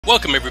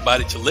Welcome,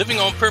 everybody, to Living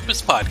on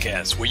Purpose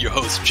podcast, where your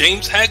hosts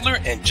James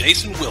Hagler and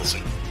Jason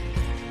Wilson.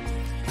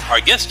 Our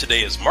guest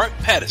today is Mark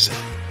Pattison,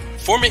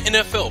 former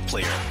NFL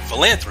player,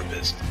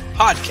 philanthropist,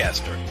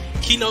 podcaster,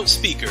 keynote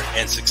speaker,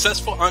 and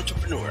successful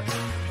entrepreneur.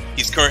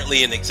 He's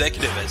currently an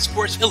executive at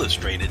Sports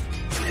Illustrated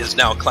and has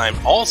now climbed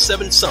all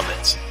 7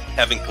 summits,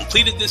 having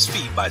completed this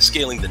feat by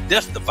scaling the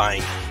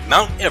death-defying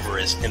Mount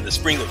Everest in the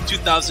spring of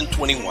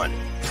 2021.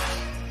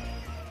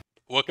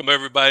 Welcome,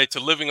 everybody, to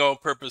Living on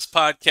Purpose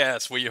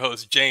podcast, where your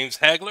host James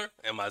Hagler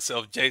and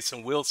myself,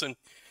 Jason Wilson.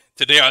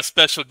 Today, our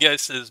special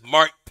guest is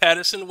Mark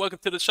Pattison. Welcome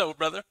to the show,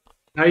 brother.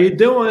 How you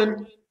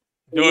doing?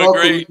 Doing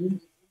great.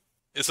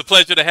 It's a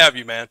pleasure to have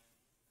you, man.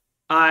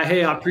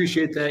 Hey, I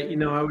appreciate that.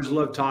 I always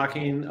love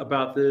talking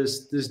about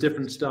this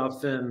different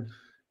stuff. And,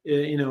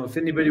 if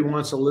anybody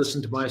wants to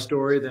listen to my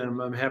story,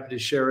 then I'm happy to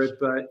share it.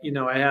 But,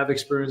 I have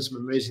experienced some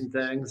amazing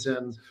things.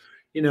 And,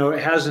 it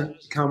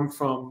hasn't come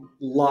from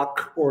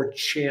luck or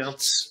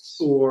chance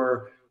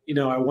or,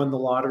 I won the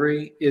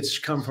lottery. It's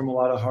come from a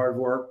lot of hard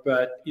work.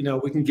 But,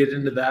 we can get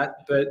into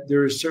that. But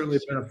there's certainly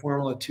been a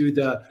formula to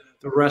the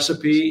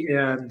recipe.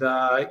 And,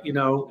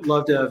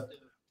 love to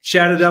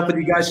chat it up with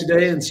you guys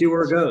today and see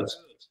where it goes.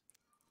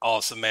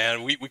 Awesome,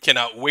 man. We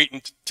cannot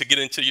wait to get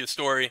into your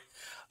story.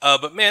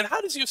 But, man,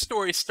 how does your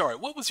story start?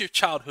 What was your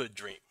childhood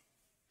dream?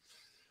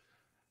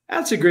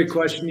 That's a great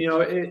question.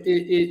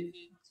 It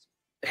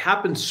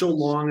happened so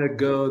long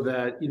ago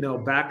that,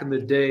 back in the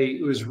day,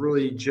 it was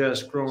really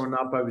just growing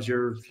up. I was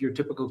your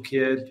typical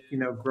kid,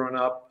 growing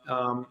up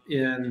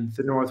in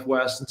the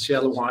Northwest in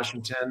Seattle,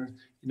 Washington,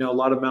 a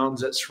lot of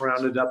mountains that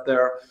surrounded up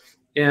there.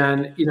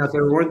 And,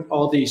 there weren't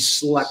all these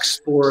select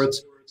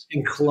sports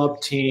and club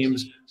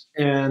teams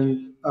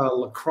and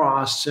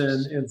lacrosse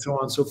and so on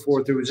and so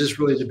forth. It was just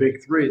really the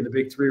big three. And the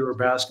big three were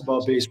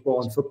basketball,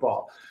 baseball, and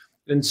football.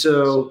 And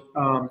so,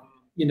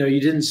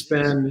 you didn't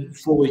spend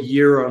full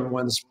year on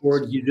one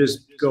sport. You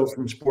just go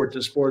from sport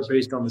to sport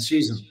based on the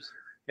season.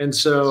 And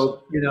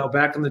so,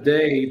 back in the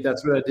day,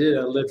 that's what I did.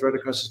 I lived right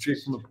across the street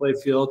from a play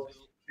field,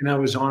 and I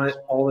was on it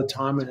all the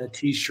time in a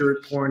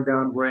T-shirt, pouring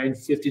down rain,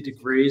 50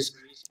 degrees.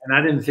 And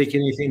I didn't think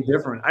anything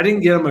different. I didn't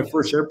get on my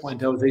first airplane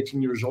until I was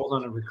 18 years old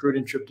on a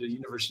recruiting trip to the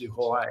University of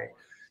Hawaii.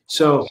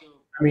 So,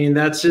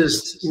 that's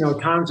just,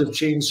 times have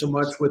changed so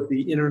much with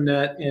the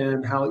internet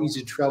and how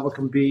easy travel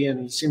can be.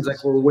 And it seems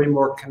like we're way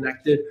more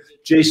connected.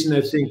 Jason,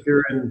 I think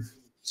you're in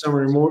some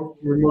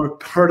remote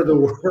part of the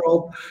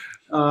world.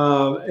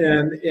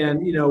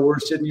 And we're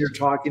sitting here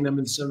talking. I'm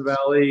in Sun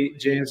Valley.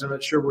 James, I'm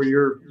not sure where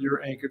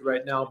you're anchored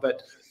right now,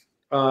 but,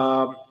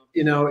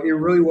 it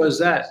really was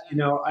that,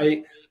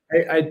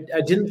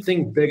 I didn't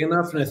think big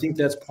enough, and I think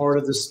that's part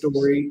of the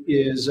story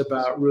is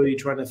about really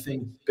trying to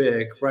think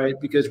big, right?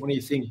 Because when you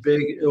think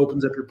big, it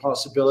opens up your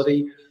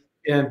possibility.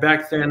 And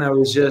back then, I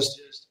was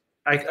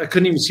I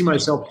couldn't even see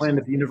myself playing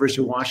at the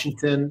University of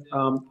Washington,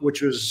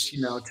 which was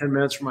 10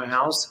 minutes from my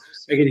house.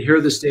 I could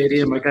hear the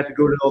stadium. I got to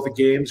go to all the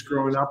games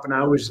growing up, and I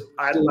always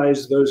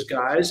idolized those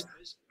guys,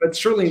 but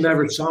certainly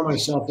never saw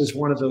myself as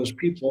one of those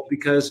people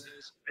because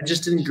I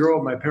just didn't grow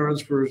up. My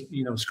parents were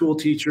school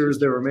teachers.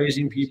 They were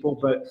amazing people,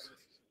 but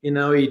you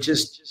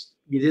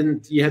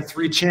had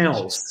 3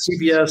 channels,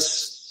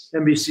 CBS,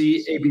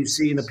 NBC,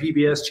 ABC, and a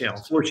PBS channel,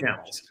 4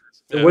 channels.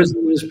 There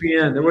wasn't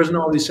ESPN. There wasn't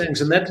all these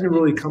things. And that didn't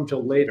really come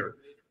till later,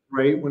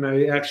 right? When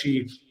I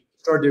actually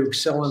started to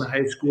excel in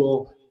high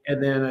school.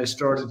 And then I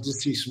started to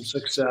see some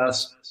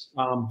success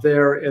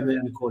there. And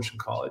then, of course, in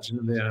college and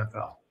in the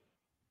NFL.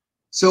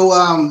 So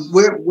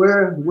where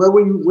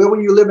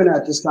were you living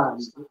at this time?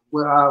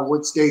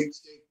 What state?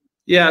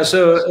 Yeah.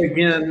 So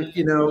again,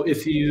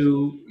 if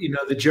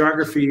the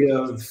geography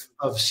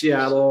of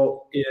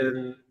Seattle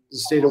in the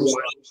state of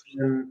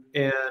Washington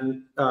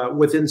and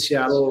within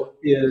Seattle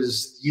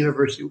is the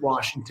University of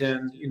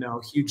Washington,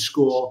 huge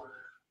school.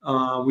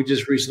 We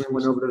just recently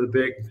went over to the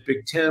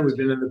Big Ten. We've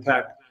been in the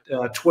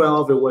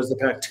Pac-12. It was the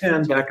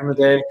Pac-10 back in the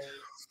day.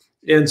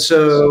 And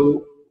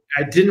so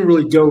I didn't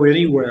really go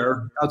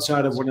anywhere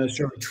outside of when I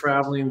started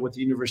traveling with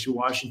the University of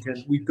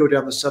Washington. We'd go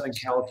down to Southern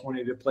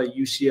California to play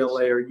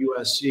UCLA or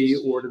USC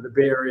or to the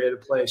Bay Area to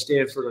play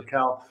Stanford or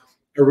Cal.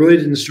 I really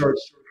didn't start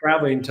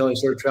traveling until I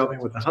started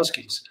traveling with the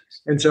Huskies.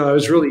 And so I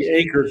was really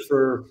anchored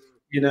for,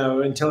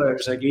 until I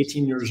was like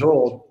 18 years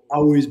old,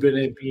 always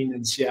being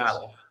in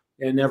Seattle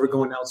and never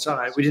going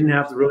outside. We didn't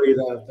have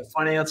the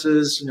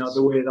finances,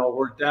 the way it all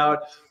worked out.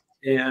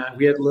 And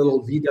we had a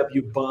little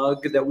VW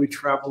Bug that we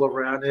travel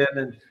around in.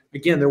 And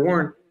again, there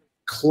weren't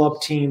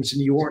club teams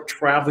and you weren't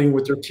traveling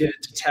with your kid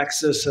to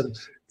Texas and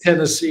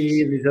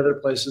Tennessee and these other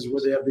places where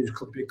they have these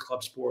big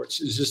club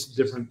sports. It's just a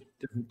different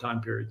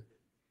time period.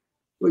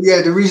 Well,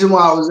 yeah, the reason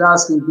why I was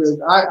asking is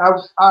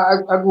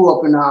I grew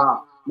up in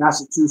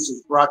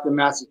Massachusetts, Brockton,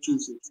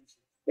 Massachusetts.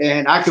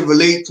 And I could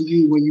relate to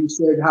you when you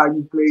said how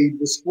you played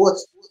the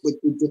sports with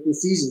the different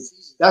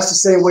seasons. That's the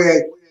same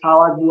way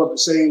how I grew up, the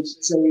same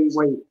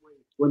way.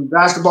 When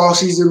basketball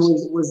season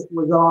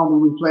was on,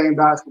 we were playing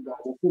basketball.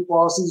 When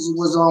football season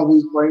was on, we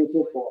were playing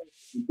football.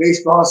 When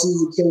baseball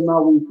season came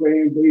out, we were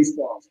playing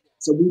baseball.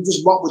 So we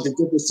just went with the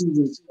different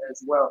seasons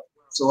as well.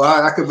 So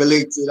I could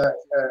relate to that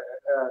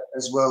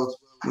as well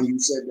when you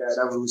said that.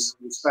 That was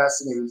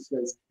fascinating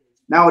because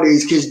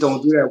nowadays kids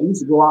don't do that. We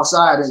used to go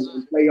outside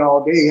and play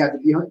all day. Had to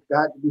be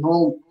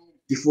home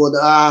before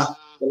the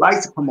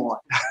lights come on.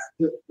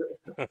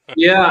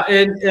 Yeah,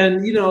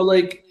 and you know,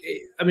 like,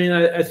 I mean,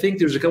 I think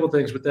there's a couple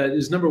things with that.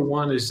 Is number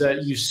one is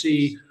that you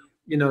see,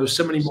 you know,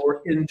 so many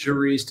more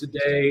injuries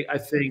today. I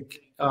think,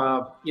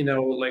 you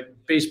know, like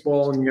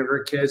baseball and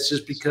younger kids,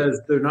 just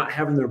because they're not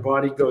having their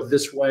body go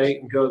this way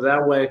and go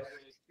that way.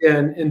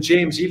 And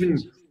James, even,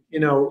 you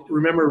know,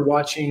 remember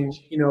watching,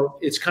 you know,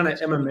 it's kind of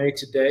MMA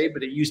today,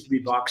 but it used to be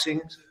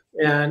boxing.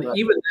 And Right.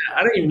 even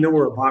I don't even know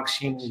where a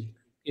boxing,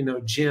 you know,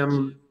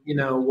 gym, you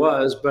know,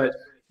 was, but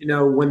you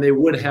know, when they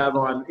would have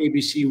on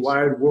ABC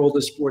Wide World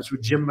of Sports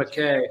with Jim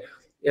McKay,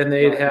 and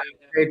they'd have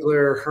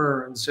Hagler,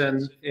 Hearns,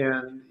 and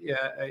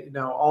yeah, you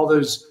know, all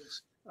those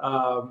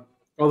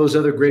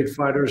other great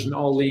fighters and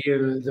Ali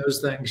and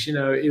those things. You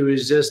know, it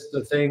was just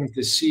the thing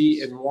to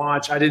see and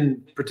watch. I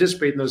didn't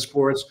participate in those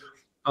sports,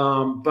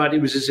 but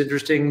it was just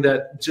interesting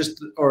that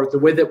or the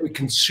way that we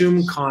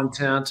consume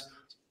content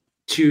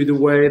to the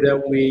way that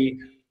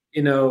we,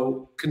 you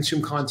know,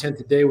 consume content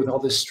today with all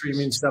this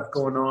streaming stuff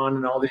going on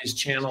and all these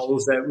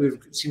channels that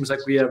it seems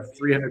like we have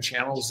 300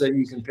 channels that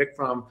you can pick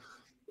from.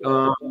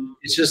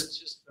 It's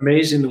just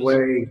amazing the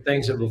way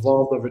things have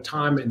evolved over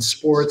time in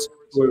sports,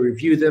 the way we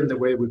view them, the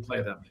way we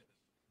play them.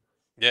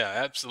 Yeah,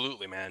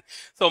 absolutely, man.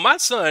 So my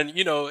son,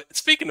 you know,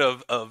 speaking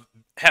of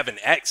having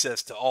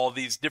access to all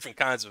these different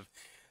kinds of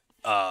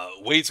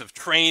ways of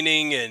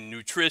training and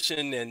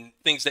nutrition and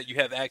things that you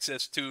have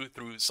access to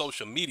through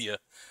social media,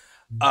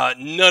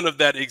 none of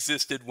that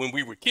existed when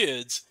we were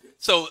kids.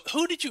 So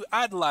who did you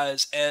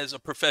idolize as a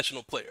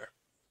professional player?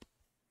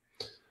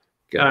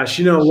 Gosh,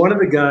 you know, one of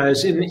the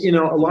guys, and you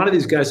know, a lot of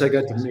these guys I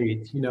got to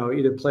meet, you know,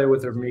 either play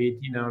with or meet,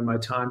 you know, in my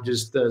time,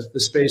 just the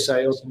space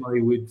I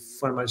ultimately would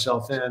find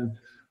myself in.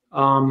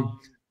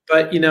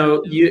 But you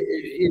know,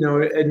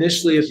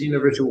 initially at the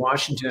University of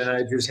Washington,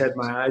 I just had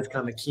my eyes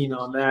kind of keen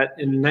on that.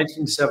 In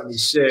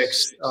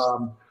 1976,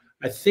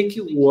 I think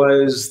it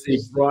was they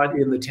brought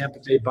in the Tampa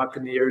Bay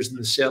Buccaneers and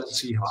the Seattle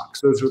Seahawks.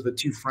 Those were the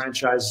two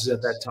franchises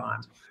at that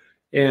time.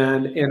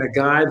 And a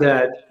guy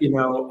that, you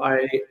know,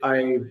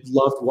 I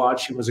loved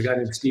watching was a guy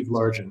named Steve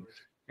Largent.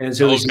 And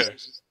so he's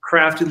this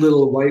crafty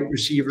little white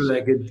receiver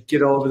that could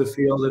get all over the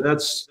field. And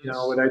that's, you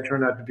know, what I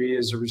turned out to be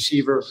as a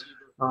receiver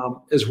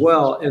as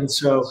well. And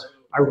so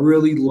I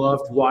really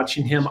loved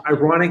watching him.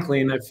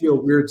 Ironically, and I feel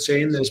weird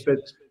saying this, but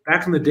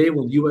back in the day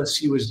when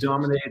USC was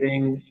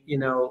dominating, you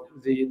know,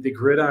 the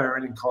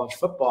gridiron in college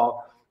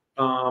football,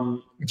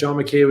 John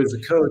McKay was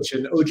the coach,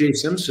 and O.J.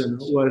 Simpson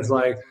was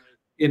like,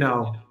 you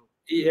know,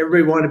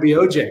 everybody wanted to be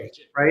OJ,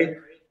 right?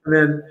 And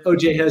then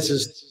OJ has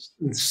this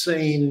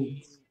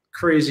insane,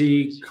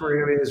 crazy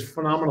career. He's a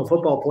phenomenal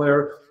football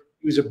player.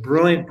 He was a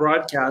brilliant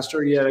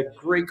broadcaster. He had a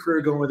great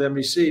career going with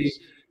NBC.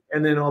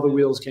 And then all the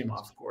wheels came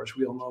off, of course.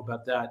 We all know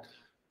about that.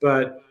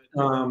 But,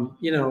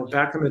 you know,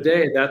 back in the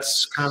day,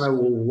 that's kind of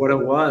what it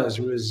was.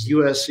 It was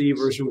USC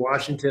versus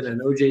Washington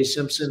and OJ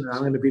Simpson, and I'm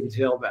going to be the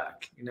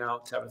tailback, you know,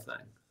 type of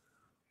thing.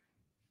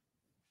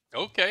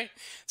 Okay.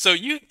 So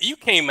you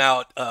came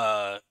out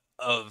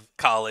of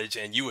college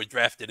and you were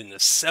drafted in the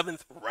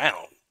 7th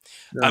round.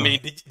 No. I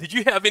mean, did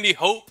you have any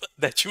hope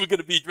that you were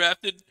going to be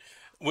drafted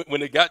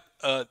when it got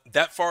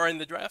that far in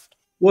the draft?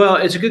 Well,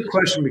 it's a good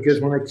question because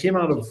when I came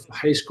out of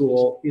high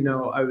school, you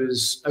know, I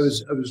was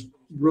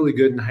really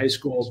good in high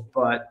school,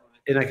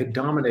 and I could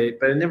dominate,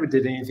 but I never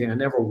did anything. I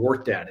never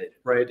worked at it,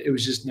 right? It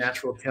was just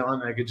natural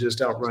talent. I could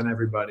just outrun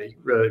everybody,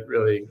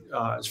 really.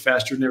 I was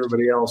faster than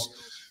everybody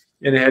else,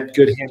 and I had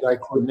good hand-eye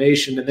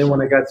coordination. And then when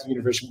I got to the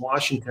University of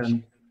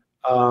Washington,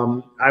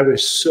 I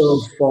was so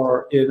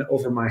far in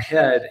over my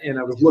head, and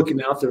I was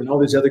looking out there, and all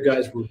these other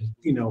guys were,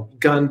 you know,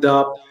 gunned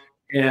up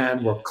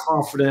and were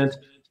confident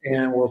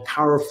and were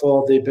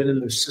powerful. They've been in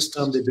the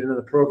system, they've been in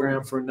the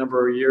program for a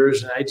number of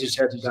years, and I just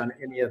hadn't done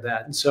any of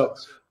that. And so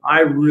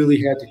I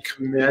really had to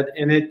commit,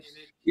 and it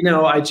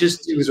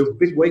was a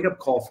big wake-up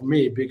call for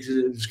me because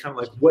it was kind of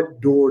like,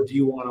 what door do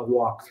you want to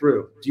walk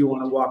through? Do you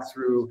want to walk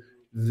through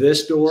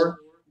this door,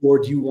 or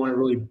do you want to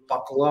really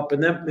buckle up?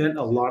 And that meant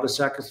a lot of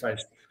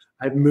sacrifice.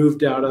 I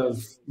moved out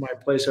of my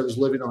place I was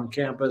living on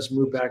campus,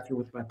 moved back here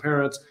with my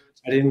parents.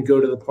 I didn't go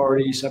to the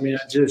parties. I mean,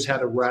 I just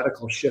had a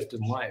radical shift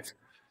in life.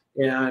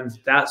 And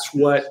that's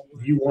what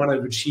you want to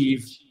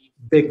achieve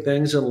big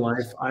things in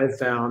life. I've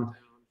found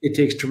it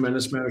takes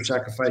tremendous amount of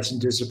sacrifice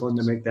and discipline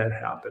to make that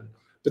happen.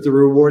 But the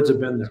rewards have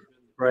been there,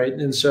 right?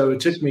 And so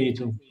it took me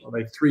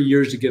like 3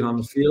 years to get on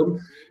the field.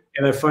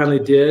 And I finally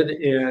did.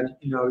 And,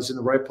 you know, I was in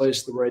the right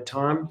place at the right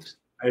time.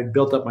 I had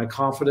built up my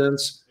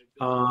confidence.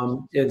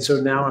 And so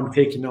now I'm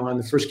taking on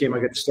the first game I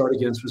got to start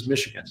against was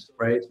Michigan,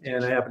 right?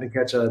 And I happened to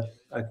catch a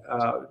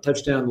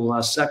touchdown in the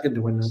last second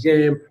to win the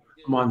game.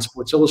 I'm on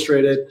Sports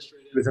Illustrated.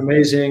 It was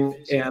amazing.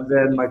 And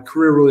then my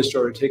career really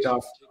started to take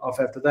off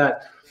after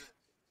that.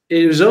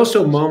 It was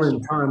also a moment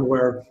in time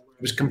where I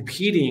was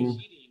competing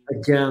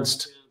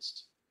against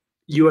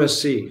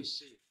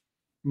USC,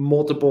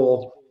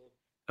 multiple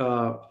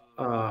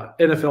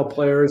NFL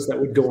players that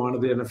would go on to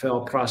the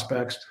NFL,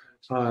 prospects,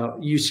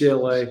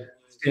 UCLA,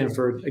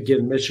 Stanford,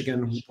 again,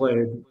 Michigan, who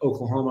played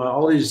Oklahoma,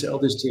 all these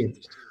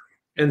teams.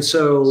 And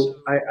so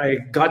I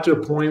got to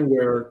a point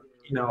where,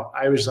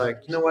 I was like,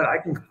 you know what, I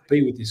can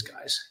compete with these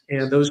guys.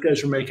 And those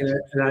guys were making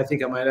it, and I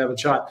think I might have a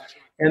shot.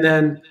 And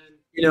then,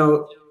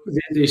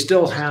 they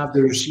still have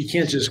you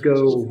can't just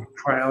go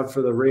try out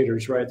for the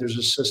Raiders, right? There's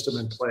a system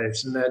in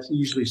place, and that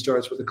usually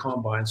starts with the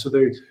combine. So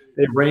they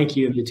rank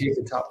you, and they take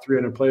the top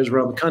 300 players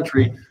around the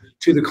country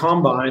to the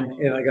combine.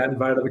 And I got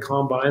invited to the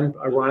combine.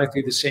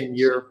 Ironically, the same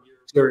year,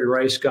 Jerry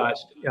Rice got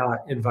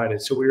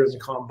invited. So we were in the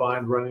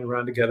combine running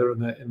around together in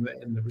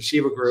the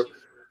receiver group.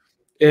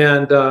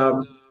 And,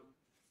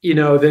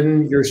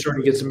 then you're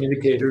starting to get some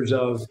indicators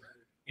of,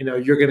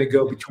 you're going to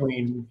go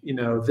between,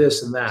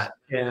 this and that.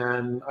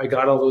 And I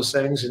got all those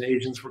things, and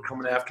agents were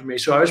coming after me.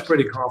 So I was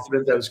pretty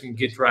confident that I was going to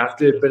get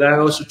drafted. But I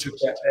also took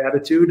that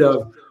attitude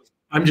of,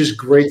 I'm just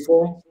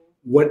grateful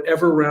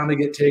whatever round I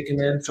get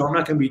taken in. So I'm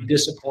not going to be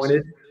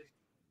disappointed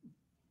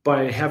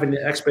by having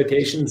the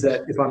expectations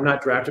that if I'm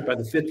not drafted by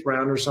the 5th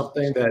round or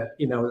something, that,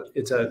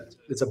 it's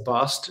a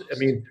bust. I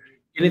mean,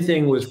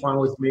 anything was fine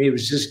with me. It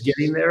was just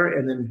getting there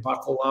and then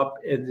buckle up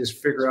and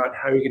just figure out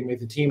how you're going to make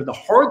the team. And the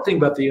hard thing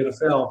about the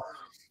NFL,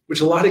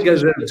 which a lot of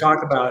guys don't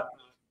talk about,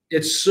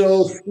 it's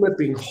so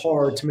flipping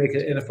hard to make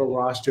an NFL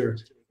roster.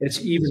 It's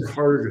even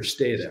harder to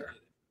stay there,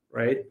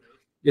 right?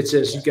 It's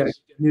just, you got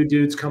new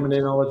dudes coming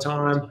in all the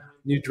time,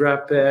 new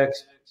draft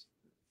picks,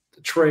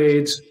 the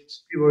trades,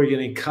 people are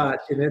getting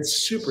cut, and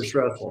it's super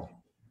stressful.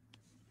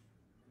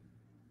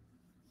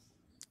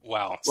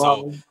 Wow.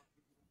 So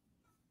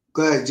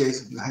go ahead,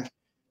 Jason. Go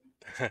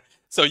ahead.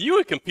 So you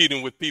were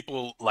competing with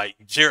people like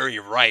Jerry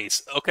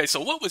Rice. Okay,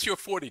 so what was your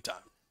 40 time?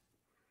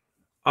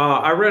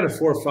 I ran a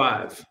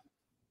 4.5.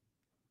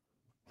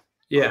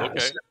 Yeah. Oh,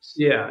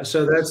 okay.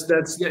 So that's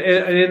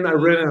and I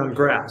ran it on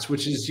grass,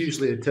 which is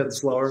usually a tenth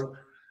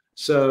slower.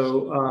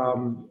 So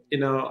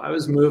I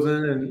was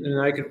moving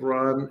and I could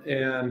run,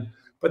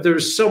 but there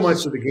was so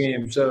much of the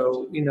game.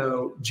 So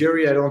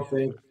Jerry, I don't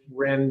think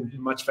ran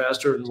much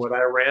faster than what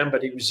I ran,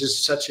 but he was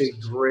just such a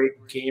great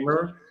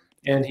gamer,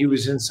 and he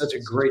was in such a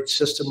great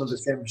system with the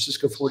San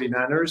Francisco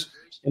 49ers.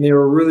 And they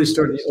were really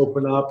starting to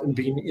open up and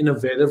being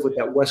innovative with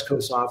that West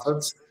Coast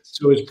offense.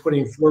 So it was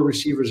putting 4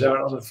 receivers out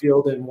on the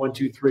field and 1,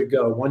 2, 3,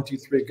 go, 1, 2,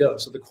 3, go.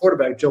 So the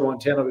quarterback, Joe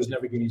Montana, was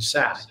never getting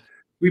sacked.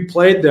 We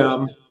played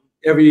them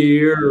every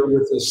year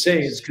with the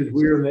Saints because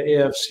we were in the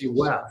AFC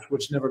West,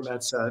 which never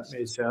made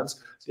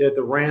sense. They had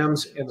the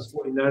Rams and the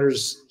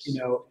 49ers,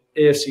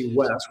 AFC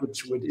West,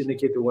 which would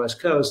indicate the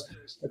West Coast.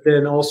 But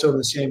then also in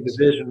the same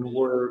division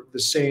were the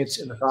Saints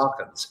and the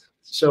Falcons.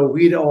 So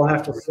we'd all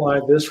have to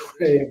fly this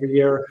way every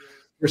year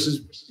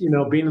versus,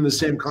 being in the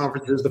same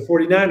conference as the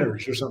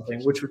 49ers or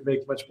something, which would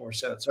make much more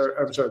sense. Or,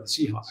 I'm sorry, the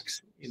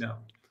Seahawks,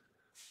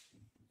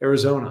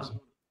 Arizona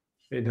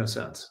made no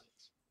sense.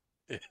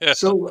 Yeah.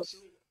 So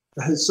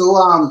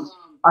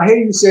I hear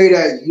you say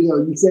that,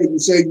 you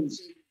say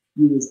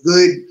you was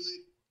good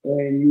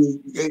and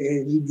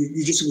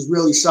you just was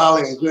really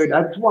solid and good.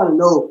 I just want to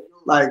know,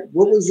 like,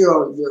 what was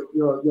your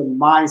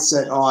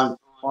mindset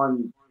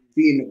on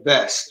being the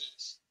best?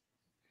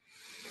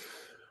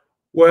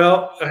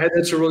 Well,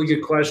 that's a really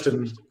good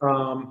question.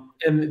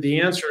 And the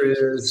answer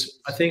is,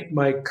 I think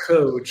my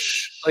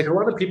coach, like a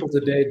lot of people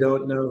today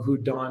don't know who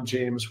Don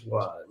James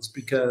was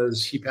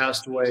because he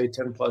passed away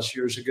 10 plus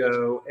years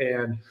ago.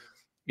 And,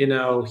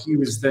 he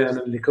was then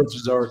and the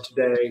coaches are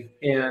today.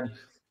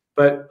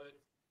 But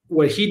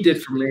what he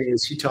did for me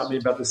is he taught me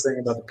about this thing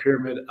about the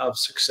pyramid of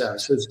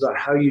success. It's about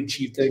how you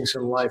achieve things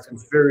in life, and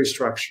it's very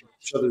structured.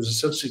 So there's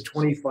essentially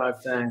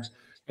 25 things.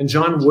 And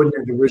John Wooden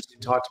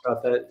originally talked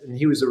about that, and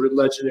he was a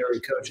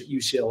legendary coach at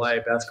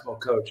UCLA, basketball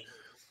coach.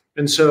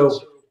 And so,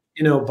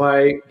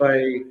 by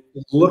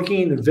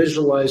looking and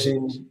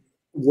visualizing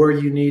where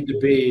you need to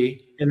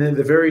be, and then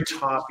the very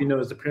top,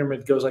 as the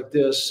pyramid goes like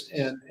this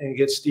and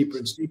gets steeper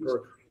and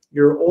steeper,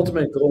 your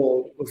ultimate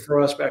goal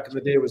for us back in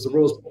the day was the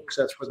Rose Bowl, because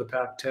that's where the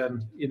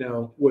Pac-10,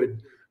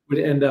 would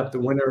end up the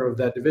winner of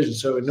that division.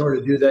 So in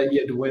order to do that, you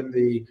had to win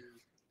the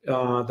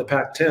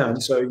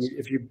Pac-10. So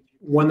if you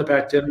won the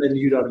Pac-10, then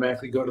you'd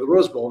automatically go to the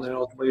Rose Bowl, and then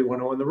ultimately you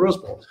want to win the Rose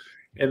Bowl.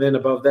 And then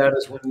above that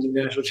is winning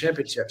the national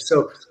championship.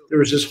 So there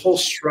was this whole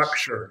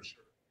structure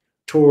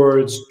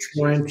towards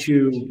trying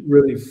to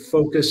really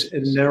focus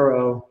and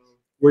narrow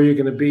where you're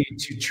going to be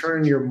to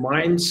turn your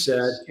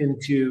mindset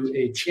into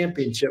a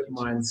championship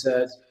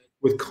mindset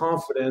with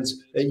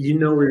confidence that you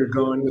know where you're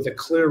going with a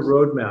clear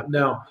roadmap.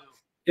 Now,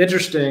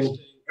 interesting,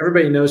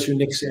 everybody knows who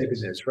Nick Saban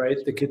is, right?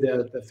 The kid,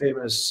 the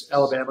famous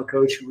Alabama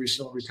coach who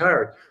recently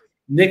retired.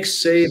 Nick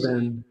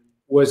Saban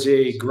was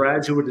a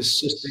graduate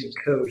assistant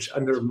coach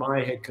under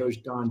my head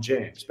coach, Don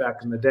James, back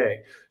in the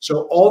day.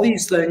 So all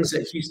these things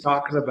that he's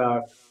talking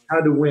about,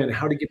 how to win,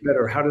 how to get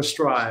better, how to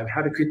strive,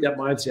 how to create that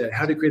mindset,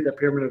 how to create that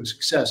pyramid of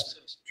success,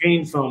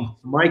 came from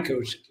my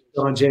coach,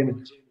 Don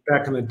James,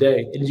 back in the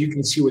day. And you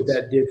can see what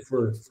that did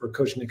for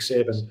Coach Nick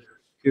Saban,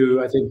 who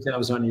I think now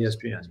is on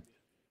ESPN.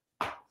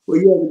 Well,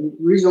 yeah, the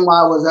reason why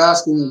I was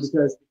asking is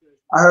because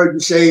I heard you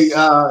say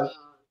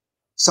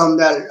something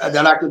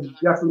that I could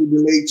definitely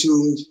relate to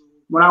is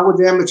when I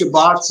was amateur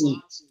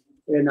boxing,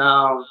 and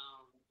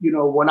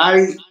when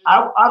I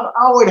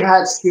always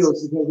had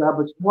skills because I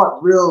was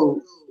taught real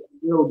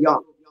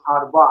young how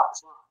to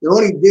box. The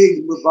only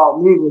thing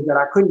about me was that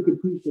I couldn't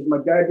compete because my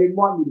dad didn't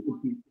want me to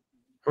compete.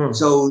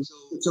 So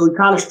he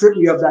kind of stripped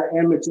me of that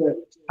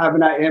having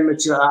that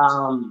amateur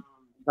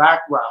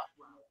background.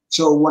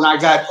 So when I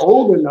got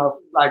old enough,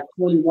 like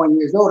 21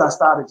 years old, I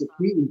started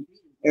competing.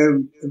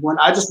 And when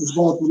I just was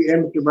going through the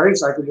amateur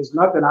ranks, like it was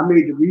nothing. I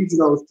made the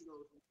regionals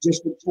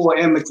just with 4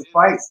 amateur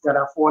fights that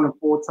I fought in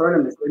 4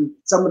 tournaments. And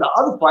some of the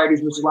other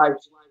fighters was like,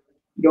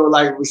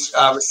 like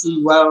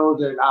Rasheed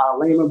Wells and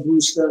Layman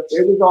Brewster.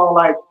 It was all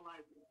like,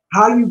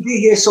 how you get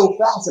here so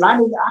fast? And I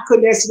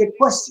couldn't answer that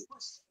question.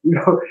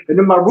 And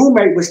then my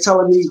roommate was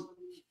telling me,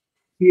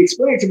 he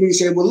explained to me, he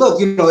said, well,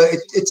 look,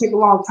 it took a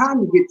long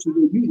time to get to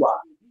where you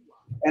are.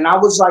 And I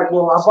was like,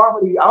 well, I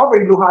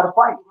already knew how to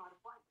fight.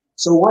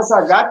 So once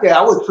I got there,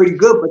 I was pretty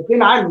good. But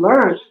then I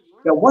learned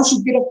that once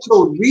you get up to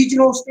those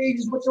regional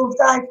stages with those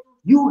guys,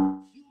 you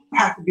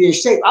have to be in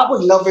shape. I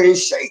was never in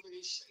shape.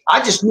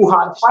 I just knew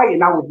how to fight,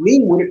 and I was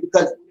mean with it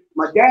because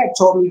my dad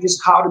taught me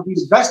just how to be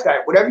the best at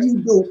it. Whatever you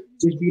do,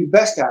 just be the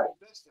best at it.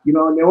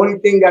 And the only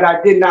thing that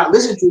I did not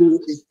listen to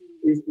is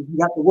you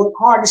have to work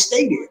hard to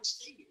stay there.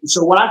 And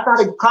so when I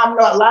started climbing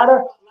that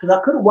ladder, because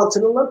I could have went to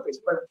the Olympics,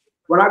 but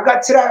when I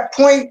got to that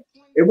point,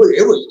 it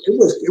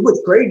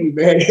was crazy,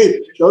 man.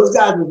 Those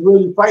guys was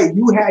really fighting.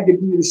 You had to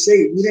be in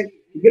shape. You didn't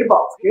forget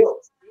about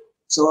skills.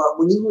 So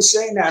when you were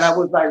saying that, I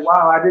was like,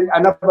 wow, I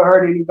never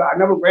heard anybody. I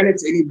never ran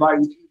into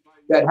anybody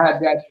that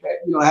had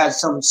had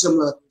something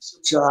similar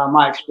to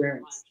my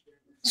experience.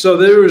 So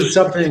there was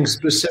something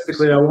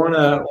specifically I want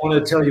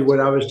to tell you what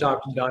I was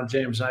talking to Don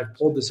James. I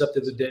pulled this up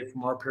the other day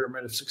from our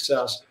Pyramid of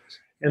Success,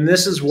 and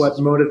this is what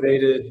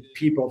motivated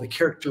people. The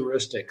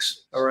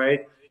characteristics. All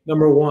right.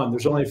 Number 1,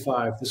 there's only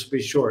 5. This will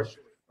be short.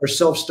 Are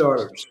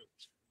self-starters.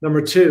 Number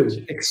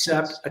 2,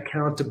 accept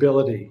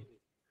accountability.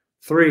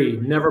 3,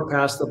 never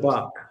pass the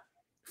buck.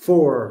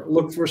 4,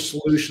 look for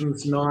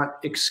solutions, not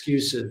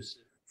excuses.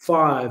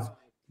 5,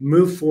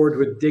 move forward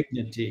with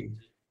dignity.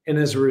 And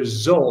as a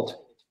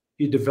result,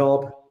 you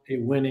develop a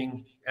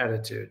winning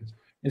attitude.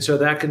 And so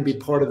that can be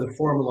part of the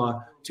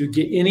formula to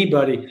get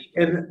anybody.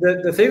 And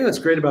the thing that's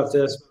great about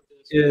this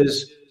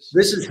is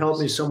this has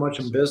helped me so much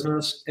in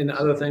business and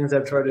other things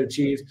I've tried to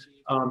achieve.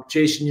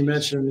 Jason, you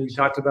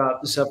talked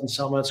about the 7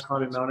 summits,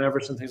 climbing Mount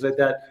Everest and things like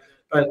that.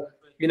 But,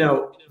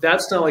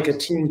 that's not like a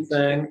team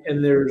thing.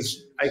 And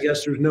there's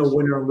no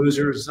winner or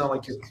loser. It's not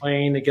like you're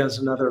playing against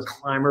another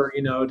climber,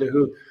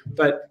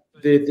 but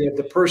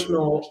the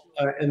personal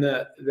and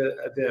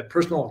the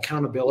personal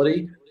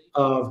accountability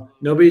of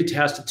nobody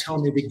has to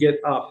tell me to get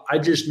up. I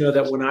just know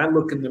that when I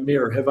look in the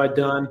mirror, have I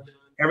done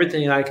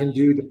everything I can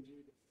do to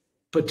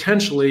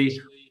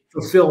potentially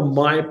fulfill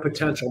my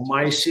potential,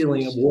 my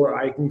ceiling of where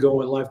I can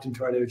go in life and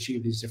try to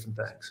achieve these different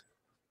things.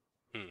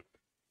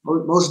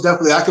 Most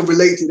definitely. I can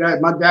relate to that.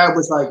 My dad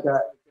was like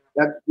that.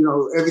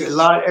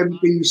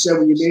 Everything you said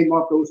when you named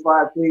off those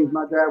 5 things,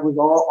 my dad was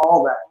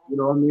all that. He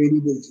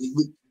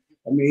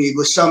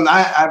was something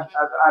I've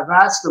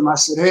asked him. I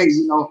said, hey,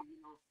 how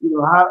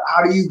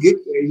do you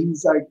get there?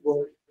 He's like,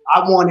 well,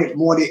 I want it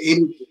more than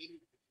anything.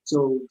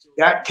 So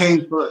that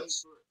came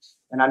first.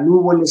 And I knew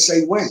when to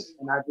say when,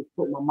 and I just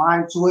put my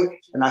mind to it,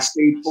 and I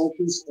stayed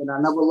focused, and I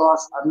never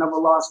lost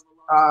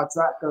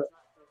track of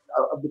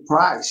the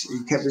prize.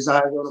 He kept his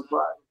eyes on the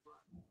prize.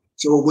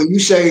 So when you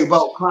say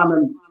about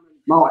climbing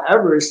Mount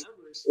Everest,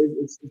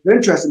 it's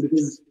interesting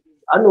because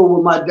I know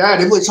with my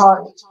dad, it was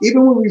hard.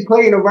 Even when we were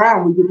playing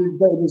around, he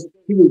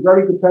was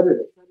very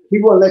competitive. He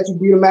wouldn't let you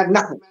beat him at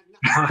nothing.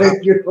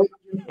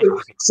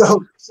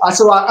 So I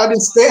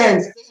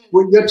understand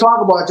what you're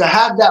talking about. To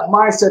have that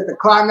mindset to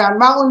climb that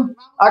mountain,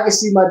 I can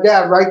see my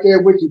dad right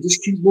there with you.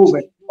 Just keep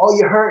moving. Oh,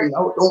 you're hurting.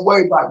 Oh, don't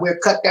worry about it. We'll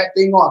cut that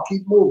thing off.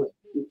 Keep moving.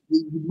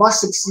 You must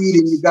succeed,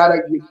 and you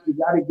gotta get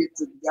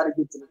to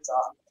the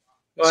top.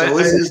 Well,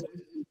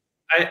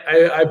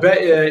 I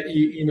bet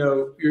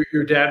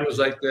your dad was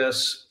like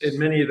this, and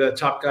many of the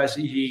top guys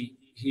he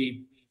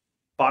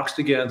boxed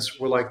against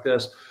were like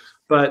this.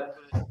 But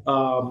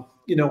how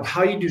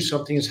you do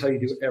something is how you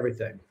do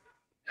everything.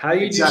 How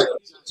you do something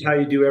is how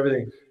you do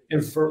everything.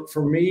 And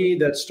for me,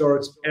 that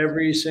starts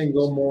every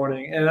single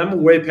morning. And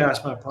I'm way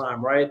past my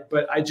prime, right?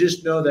 But I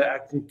just know that I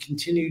can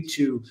continue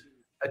to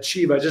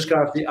achieve. I just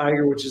got off the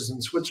Eiger, which is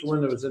in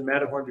Switzerland. It was in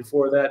Matterhorn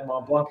before that,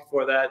 Mont Blanc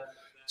before that.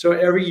 So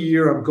every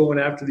year I'm going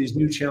after these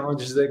new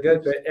challenges that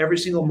get. But every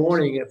single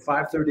morning at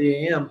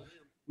 5:30 a.m.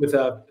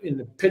 in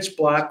the pitch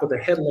black with a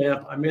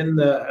headlamp, I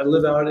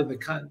live out in the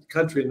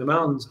country in the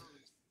mountains.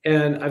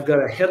 And I've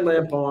got a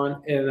headlamp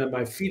on and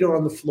my feet are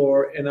on the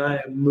floor and I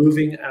am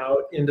moving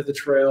out into the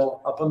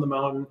trail up on the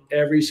mountain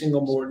every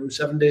single morning,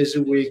 7 days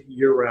a week,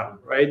 year round,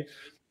 right?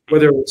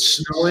 Whether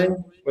it's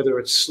snowing, whether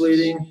it's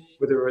sleeting,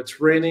 whether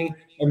it's raining.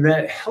 And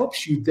that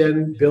helps you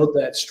then build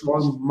that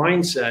strong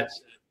mindset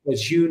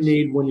that you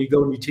need when you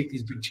go and you take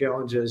these big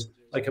challenges,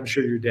 like I'm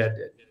sure your dad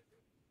did.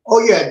 Oh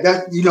yeah,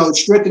 that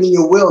strengthening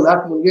your will.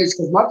 That's what it is.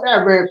 Because my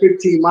dad ran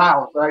 15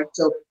 miles, right?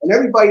 So, and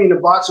everybody in the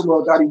boxing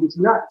world thought he was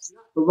nuts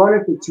for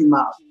running 15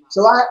 miles.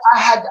 So I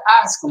had to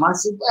ask him. I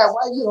said, Dad,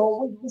 why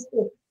what's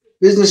the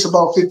business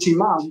about 15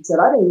 miles? He said,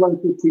 I didn't run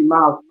 15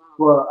 miles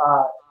for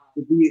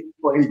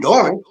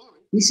endurance.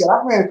 He said,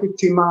 I ran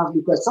 15 miles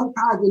because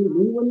sometimes when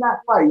you're in that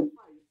fight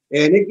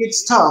and it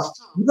gets tough,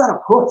 you gotta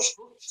push.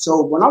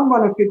 So when I'm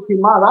running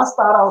 15 miles, I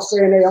start out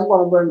saying, hey, I'm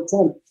gonna run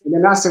 10, and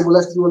then I say, well,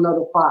 let's do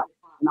another 5.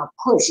 And I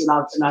push,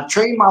 and I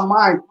train my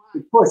mind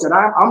to push. And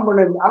I'm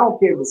running. I don't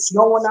care if it's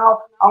snowing out.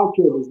 I don't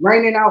care if it's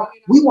raining out.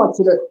 We went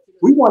to the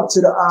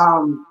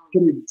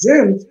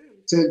gym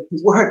to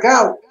work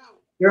out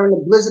during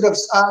the blizzard of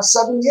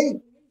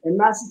 '78 in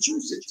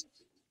Massachusetts.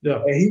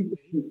 Yeah.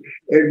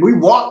 And we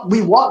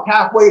walked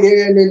halfway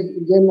there, and then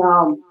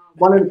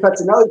one of the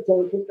Pettinelli came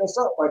and picked us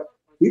up. But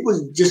he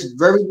was just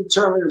very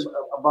determined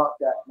about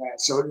that, man.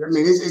 So I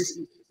mean, it's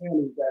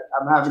funny that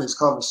I'm having this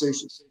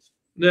conversation.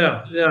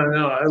 Yeah,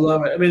 no, I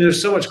love it. I mean,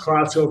 there's so much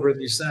crossover in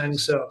these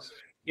things. So,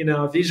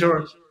 these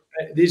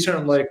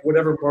aren't like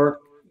whatever Mark,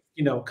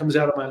 comes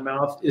out of my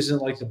mouth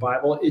isn't like the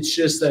Bible. It's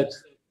just that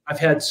I've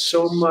had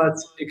so much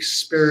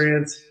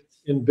experience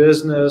in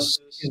business,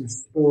 in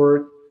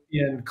sport,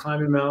 in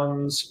climbing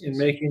mountains, in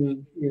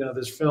making,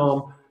 this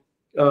film,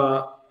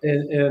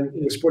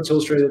 and Sports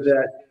Illustrated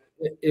that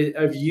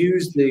I've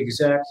used the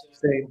exact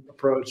same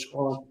approach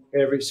on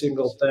every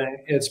single thing.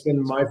 It's been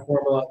my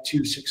formula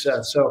to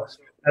success. So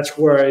that's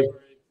where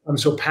I'm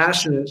so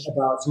passionate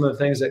about some of the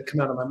things that come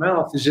out of my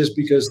mouth, is just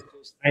because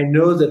I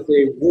know that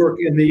they work.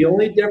 And the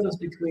only difference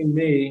between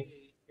me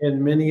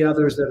and many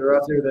others that are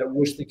out there that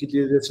wish they could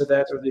do this or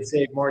that, or they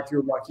say, Mark,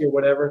 you're lucky or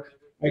whatever,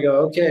 I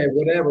go, okay,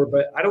 whatever.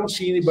 But I don't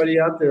see anybody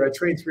out there. I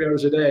train 3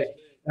 hours a day,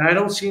 and I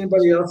don't see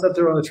anybody else out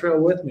there on the trail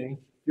with me.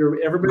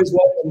 Everybody's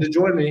welcome to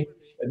join me,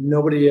 but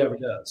nobody ever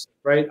does,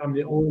 right? I'm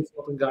the only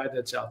flipping guy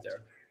that's out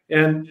there.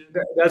 And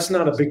that's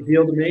not a big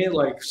deal to me.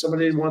 Like,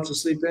 somebody wants to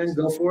sleep in,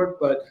 go for it.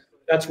 But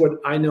that's what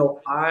I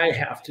know I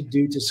have to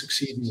do to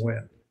succeed and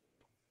win.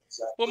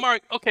 Well,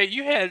 Mark, okay,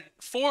 you had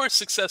 4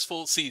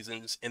 successful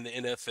seasons in the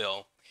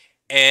NFL,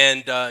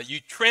 and you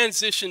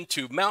transitioned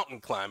to mountain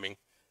climbing.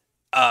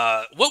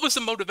 What was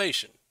the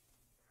motivation?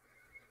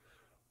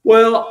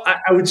 Well,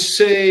 I would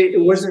say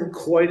it wasn't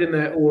quite in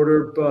that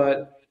order,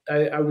 but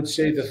I would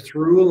say the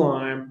through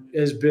line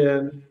has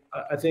been,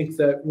 I think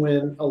that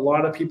when a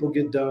lot of people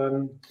get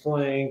done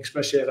playing,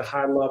 especially at a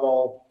high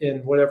level in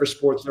whatever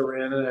sports they're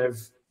in, and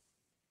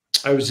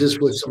I was just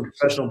with some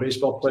professional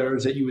baseball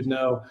players that you would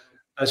know.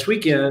 This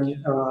weekend,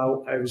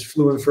 I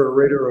flew in for a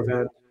Raider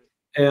event,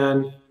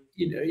 and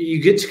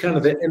you get to kind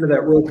of the end of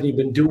that rope, and you've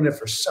been doing it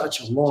for such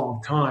a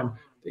long time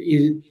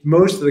that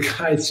most of the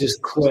guys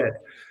just quit.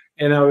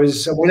 And I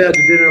went out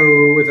to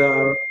dinner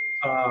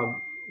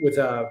with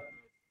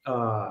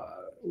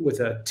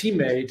a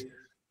teammate,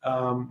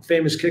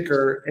 famous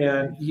kicker,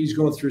 and he's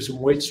going through some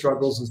weight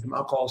struggles and some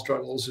alcohol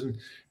struggles, and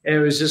it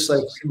was just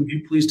like, would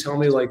you please tell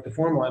me like the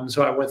formula? And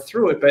so I went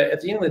through it, but at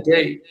the end of the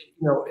day,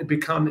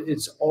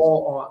 it's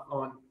all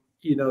on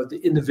the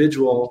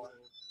individual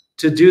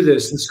to do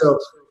this. And so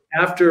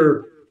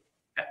after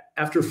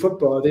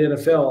football, the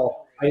NFL,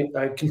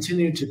 I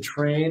continued to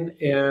train,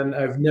 and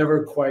I've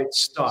never quite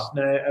stopped.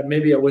 Now,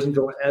 maybe I wasn't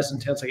going as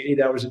intense, like 8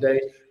 hours a day,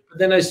 but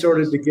then I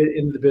started to get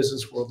into the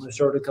business world, and I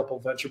started a couple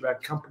of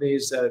venture-backed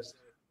companies that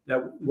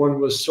one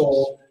was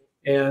sold,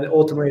 and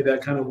ultimately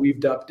that kind of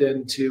weaved up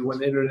into when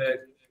the internet,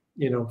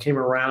 came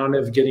around,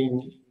 of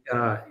getting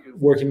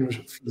working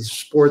for the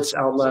sports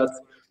outlets,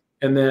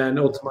 and then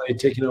ultimately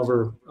taking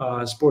over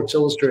Sports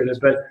Illustrated.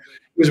 But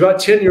it was about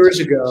 10 years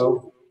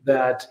ago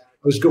that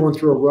I was going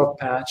through a rough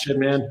patch, and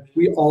man,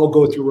 we all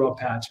go through rough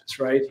patches,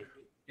 right?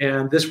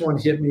 And this one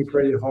hit me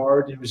pretty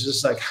hard. It was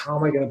just like, how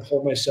am I going to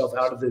pull myself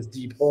out of this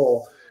deep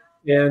hole?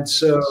 And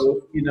so,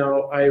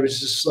 I was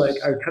just like,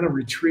 I kind of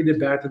retreated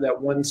back to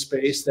that one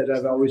space that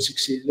I've always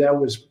succeeded at,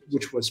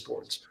 which was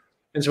sports.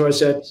 And so I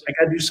said, I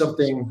got to do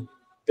something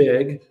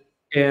big,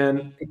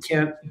 and it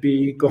can't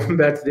be going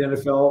back to the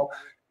NFL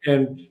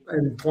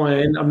and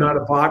playing. I'm not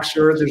a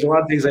boxer. There's a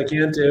lot of things I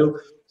can't do.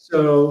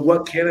 So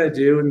what can I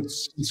do? And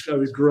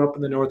I grew up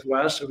in the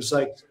Northwest. It was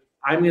like,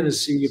 I'm going to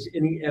see if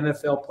any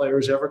NFL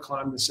players ever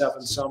climbed the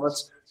 7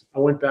 summits. I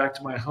went back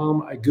to my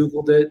home. I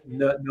Googled it.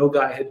 No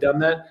guy had done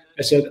that.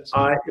 I said,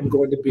 I am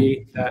going to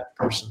be that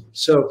person.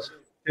 So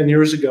 10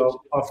 years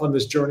ago, off on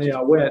this journey,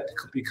 I went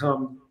to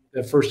become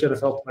the first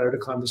NFL player to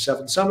climb the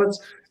 7 summits.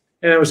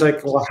 And I was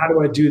like, well, how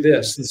do I do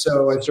this? And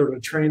so I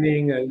started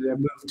training. I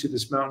moved to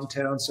this mountain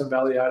town, Sun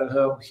Valley,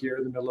 Idaho, here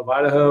in the middle of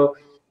Idaho.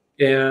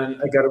 And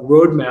I got a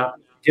roadmap,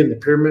 again, the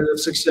pyramid of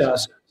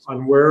success,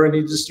 on where I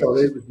need to start.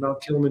 It with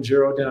Mount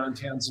Kilimanjaro down in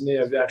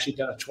Tanzania. I've actually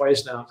done it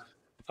twice now.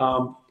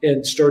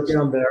 And start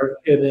down there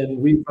and then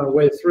weave my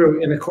way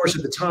through. And of course,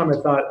 at the time, I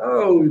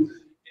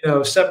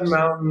thought, 7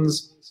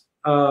 mountains,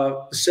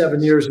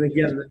 7 years. And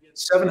again, the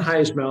 7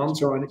 highest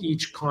mountains are on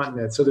each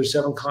continent. So there's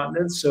 7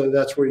 continents. So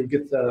that's where you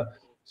get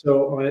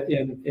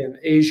in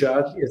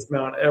Asia, it's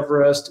Mount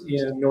Everest.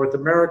 In North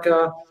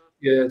America,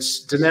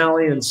 It's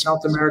Denali in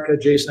South America.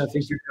 Jason, I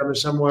think you're down there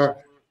somewhere.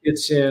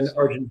 It's in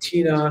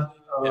Argentina.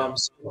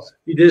 So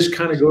you just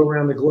kind of go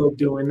around the globe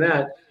doing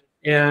that.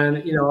 And,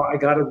 I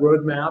got a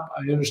roadmap.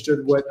 I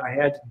understood what I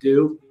had to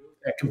do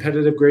at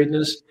competitive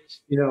greatness,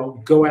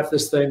 go at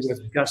this thing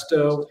with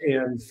gusto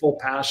and full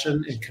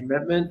passion and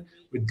commitment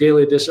with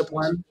daily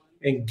discipline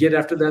and get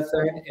after that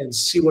thing and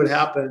see what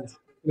happens.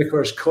 And of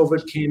course,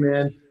 COVID came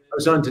in. I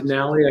was on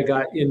Denali. I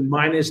got in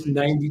minus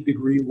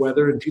 90-degree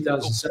weather in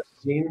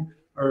 2017,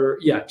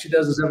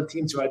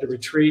 2017. So I had to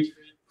retreat,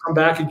 come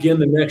back again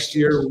the next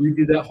year,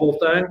 redo that whole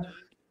thing.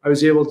 I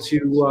was able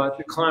to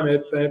climb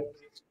it, but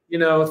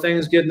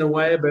things get in the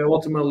way. But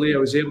ultimately, I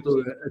was able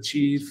to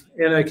achieve,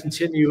 and I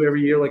continue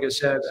every year. Like I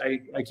said,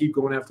 I keep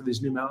going after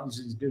these new mountains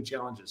and these new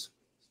challenges.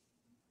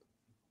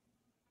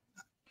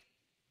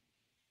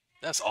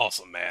 That's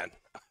awesome, man.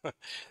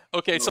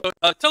 Okay, so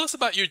tell us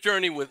about your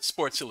journey with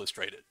Sports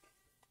Illustrated.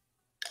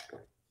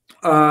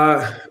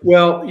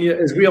 Well,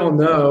 as we all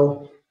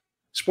know,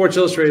 Sports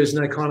Illustrated is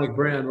an iconic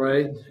brand,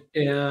 right?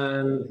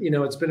 And,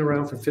 it's been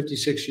around for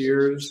 56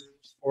 years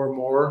or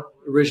more.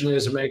 Originally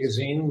as a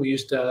magazine, we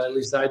used to, at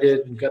least I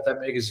did, and got that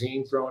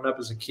magazine growing up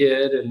as a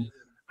kid. And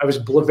I was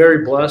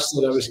very blessed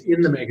that I was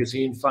in the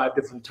magazine 5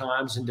 different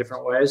times in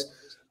different ways.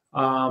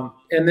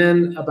 And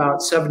then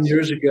about 7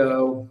 years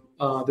ago,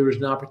 there was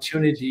an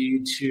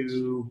opportunity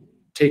to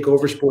take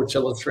over Sports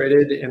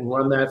Illustrated and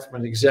run that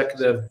from an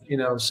executive,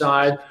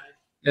 side.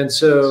 And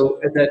so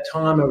at that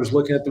time, I was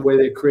looking at the way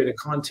they created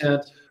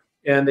content,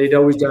 and they'd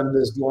always done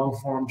this long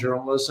form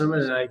journalism.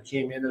 And I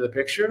came into the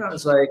picture and I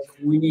was like,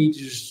 we need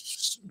to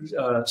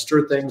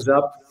stir things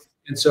up.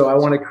 And so I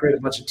want to create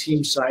a bunch of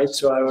team sites.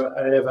 So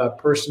I have a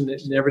person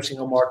in every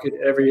single market,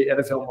 every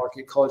NFL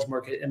market, college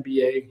market,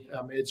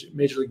 NBA,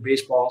 Major League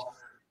Baseball.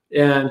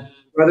 And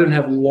rather than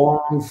have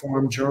long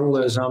form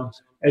journalism,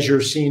 as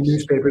you're seeing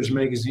newspapers and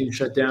magazines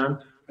shut down,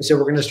 I said,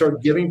 we're going to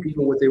start giving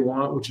people what they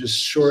want, which is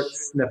short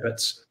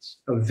snippets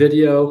of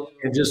video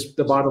and just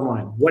the bottom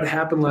line. What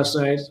happened last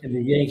night in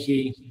the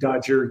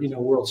Yankee-Dodger,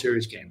 World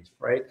Series game,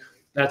 right?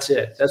 That's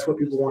it. That's what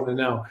people want to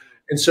know.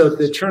 And so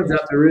it turns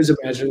out there is a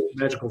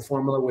magical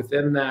formula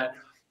within that.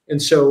 And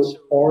so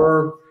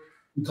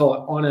we call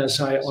it on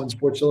SI, on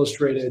Sports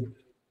Illustrated,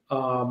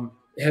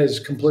 has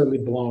completely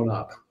blown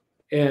up.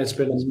 And it's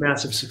been a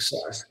massive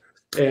success.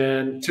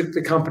 And took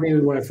the company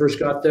when I first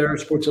got there.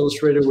 Sports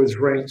Illustrated was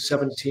ranked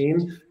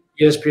 17,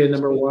 ESPN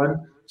number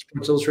 1,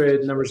 Sports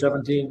Illustrated number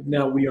 17.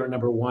 Now we are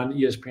number 1.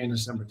 ESPN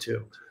is number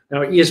 2. Now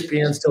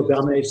ESPN still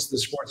dominates the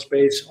sports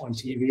space on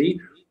TV,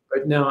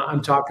 but now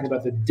I'm talking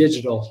about the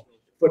digital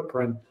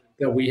footprint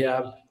that we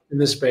have in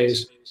this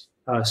space.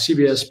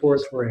 CBS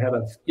Sports, we're ahead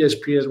of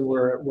ESPN,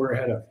 we're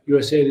ahead of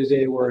USA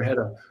Today, we're ahead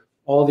of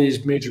all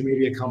these major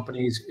media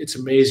companies. It's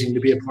amazing to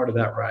be a part of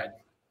that ride.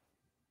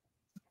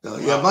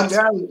 Yeah, my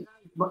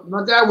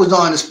dad was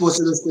on the Sports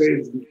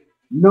Illustrated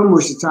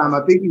numerous of times.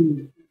 I think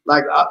he,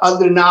 like,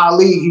 other than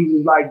Ali, he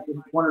was like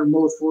one of the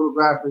most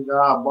photographed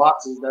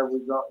boxes that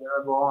was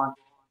ever on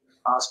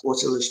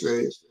Sports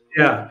Illustrated.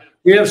 Yeah,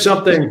 we have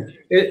something.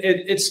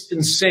 It's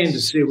insane to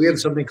see. We have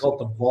something called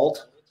the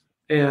Vault,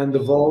 and the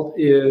Vault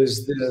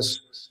is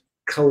this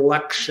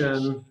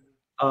collection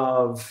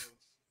of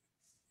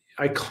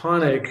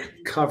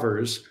iconic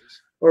covers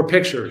or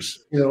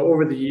pictures,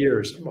 over the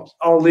years.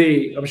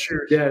 Ali, I'm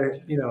sure your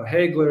dad,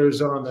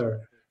 Hagler's on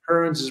there.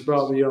 Hearns is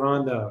probably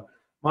on the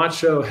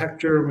Macho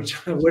Hector,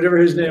 whatever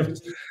his name is.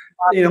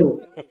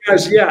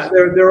 Guys, yeah,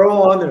 they're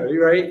all on there,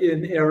 right?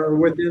 Or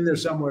within there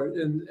somewhere.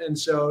 And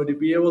so to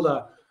be able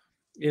to,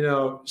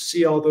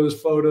 see all those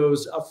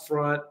photos up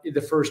front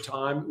the first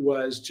time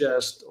was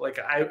just like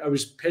I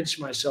was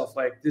pinching myself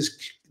like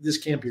this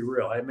can't be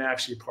real. I'm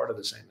actually part of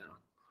this thing now.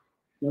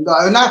 And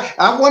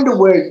I wonder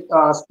where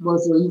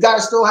you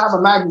guys still have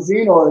a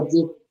magazine or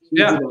just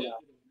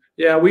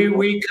yeah.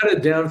 We cut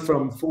it down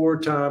from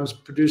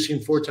producing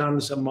 4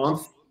 times a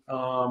month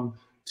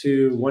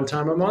to 1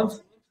 time a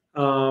month.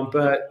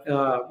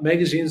 But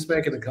magazines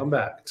making a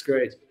comeback. It's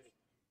great.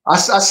 I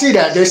see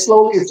that they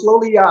slowly they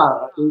slowly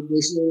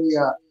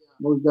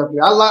most definitely.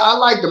 I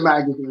like the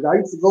magazines. I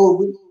used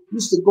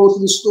to go to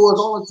the stores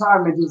all the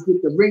time and just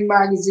get the Ring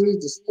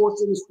magazines, the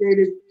Sports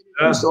Illustrated.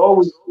 I used to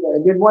always,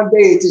 and then one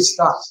day it just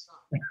stopped.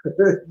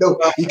 No,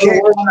 you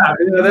can't.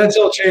 That's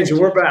all changing.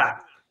 We're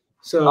back.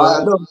 So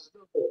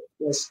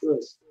that's good.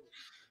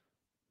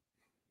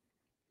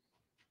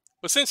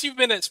 Well, since you've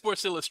been at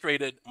Sports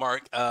Illustrated,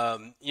 Mark,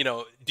 do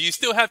you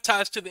still have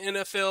ties to the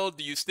NFL?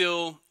 Do you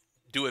still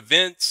do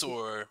events,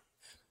 or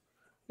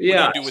what do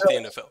you do with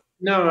the NFL?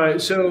 No,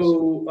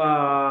 so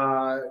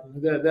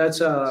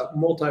that's a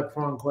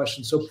multi-pronged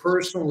question. So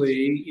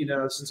personally,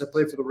 since I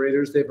played for the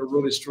Raiders, they have a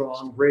really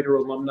strong Raider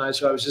alumni.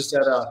 So I was just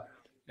at a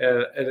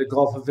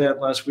golf event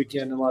last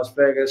weekend in Las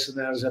Vegas, and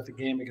then I was at the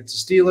game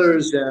against the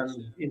Steelers,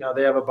 and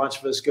they have a bunch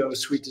of us go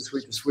suite to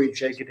suite to suite,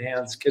 shaking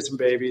hands, kissing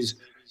babies.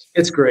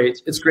 It's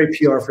great. It's great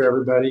PR for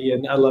everybody,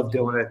 and I love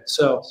doing it.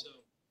 So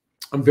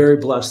I'm very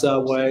blessed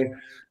that way.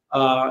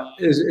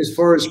 As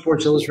far as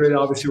Sports Illustrated,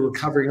 obviously we're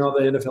covering all the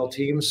NFL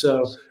teams.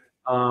 So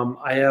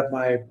I have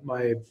my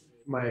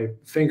my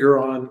finger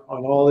on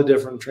all the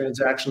different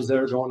transactions that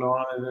are going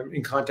on, and I'm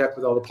in contact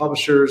with all the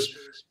publishers.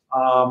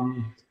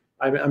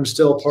 I'm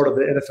still part of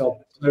the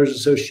NFL Players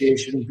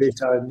Association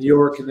based out of New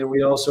York, and then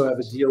we also have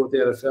a deal with the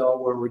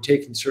NFL where we're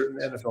taking certain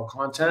NFL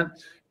content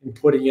and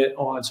putting it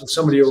on. So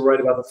somebody will write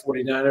about the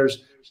 49ers,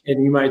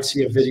 and you might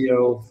see a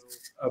video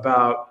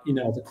about,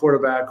 the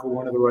quarterback or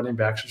one of the running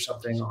backs or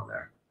something on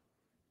there.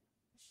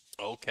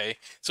 Okay.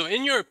 So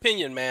in your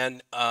opinion,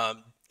 man,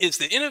 is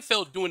the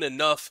NFL doing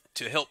enough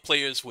to help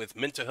players with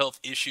mental health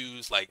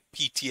issues like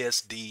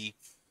PTSD,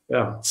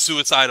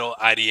 suicidal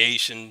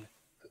ideation,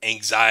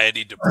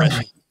 anxiety,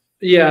 depression?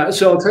 Yeah.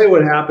 So I'll tell you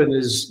what happened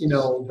is,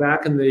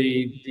 back in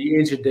the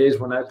ancient days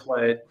when I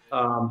played,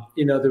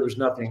 there was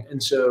nothing.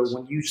 And so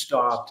when you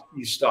stopped,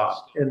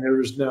 and there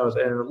was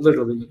and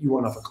literally you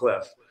went off a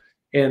cliff,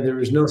 and there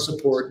was no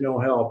support, no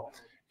help.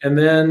 And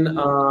then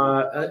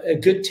a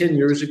good 10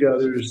 years ago,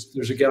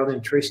 there's a gal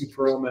named Tracy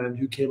Perlman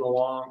who came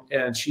along,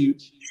 and she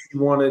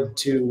wanted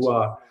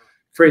to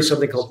create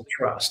something called the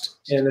Trust.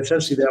 And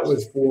essentially that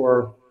was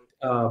for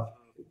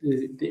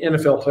the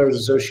NFL Players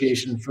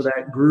Association, for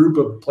that group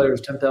of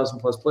players, 10,000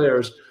 plus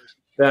players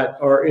that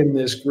are in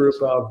this group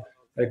of,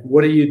 like,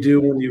 what do you do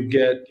when you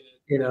get,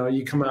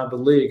 you come out of the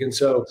league? And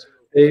so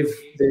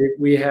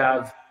we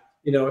have,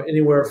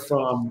 anywhere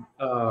from,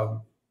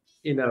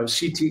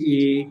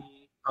 CTE.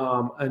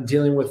 I'm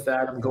dealing with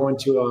that. I'm going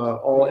to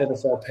all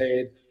NFL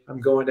paid.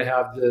 I'm going to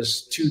have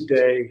this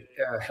 2-day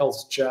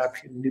health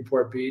check in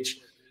Newport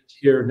Beach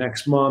here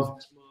next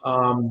month.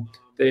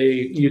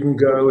 You can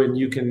go and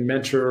you can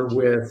mentor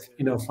with,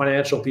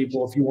 financial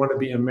people. If you want to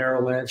be in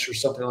Merrill Lynch or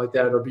something like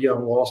that, or be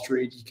on Wall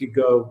Street, you could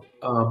go,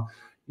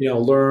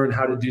 learn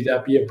how to do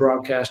that, be a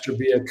broadcaster,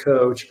 be a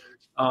coach.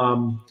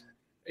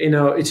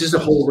 It's just a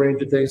whole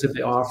range of things that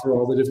they offer,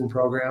 all the different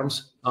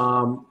programs,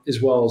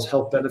 as well as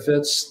health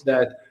benefits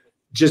that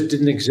just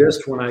didn't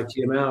exist when I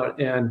came out.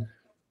 And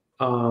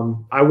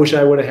I wish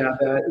I would have had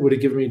that. It would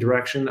have given me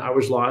direction. I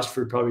was lost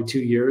for probably 2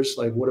 years.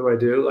 Like, what do I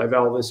do? I have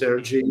all this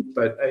energy,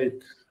 but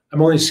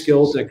I'm only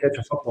skilled to catch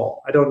a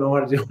football. I don't know how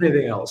to do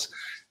anything else.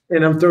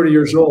 And I'm 30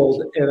 years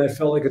old, and I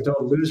felt like a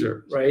total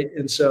loser, right?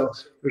 And so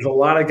there's a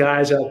lot of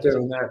guys out there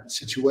in that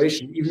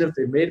situation. Even if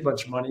they made a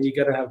bunch of money, you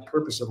got to have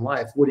purpose in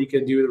life. What are you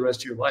going to do the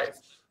rest of your life?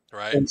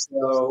 Right. And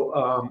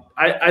so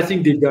I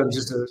think they've done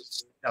just an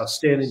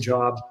outstanding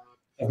job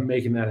of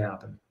making that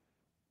happen.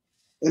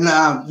 And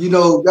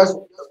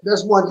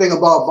that's one thing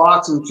about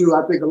boxing too.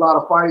 I think a lot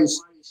of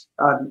fighters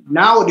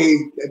nowadays,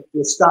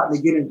 they're starting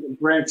to get into,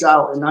 branch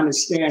out and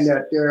understand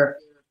that they're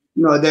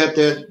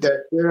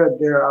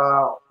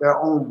their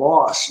own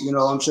boss. You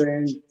know what I'm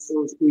saying,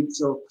 so to speak.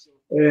 So,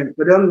 and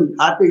for them,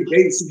 I think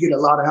they should get a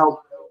lot of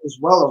help as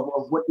well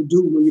of what to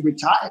do when you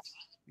retire.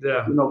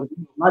 Yeah.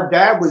 My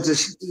dad was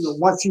just,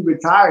 once he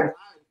retired,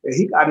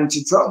 he got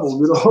into trouble.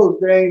 The whole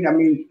thing. I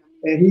mean,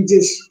 and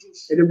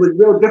it was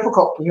real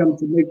difficult for him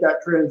to make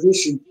that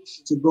transition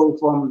to go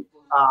from,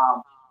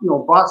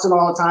 boxing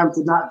all the time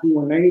to not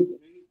doing anything.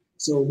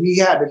 So he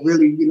had to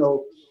really,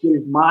 get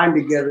his mind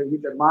together,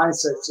 get the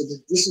mindset. So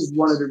this is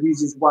one of the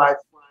reasons why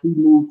he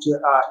moved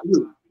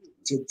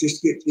to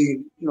just get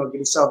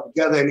himself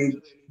together. And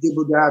he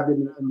dabbled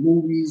in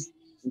movies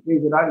and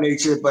things of that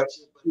nature. But,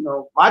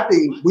 my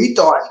thing, we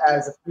thought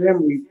as a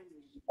family,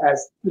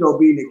 as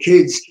being the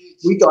kids,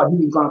 we thought he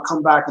was going to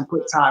come back and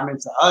put time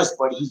into us,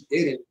 but he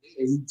didn't.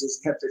 And he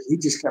just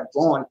kept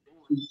going.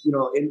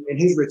 In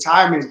his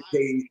retirement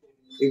days,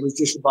 it was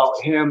just about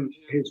him,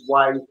 his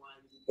wife,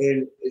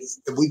 and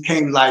we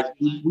became like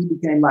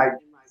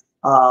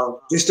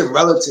distant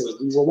relatives.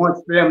 We were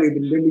once family,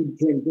 but then we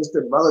became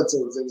distant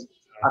relatives. And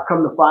I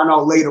come to find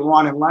out later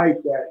on in life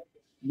that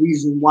the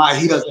reason why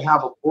he doesn't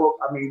have a book,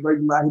 he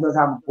doesn't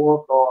have a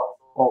book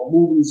or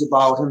movies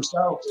about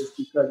himself, is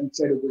because he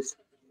said it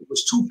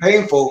was too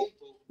painful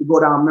to go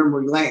down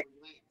memory lane.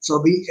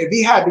 So if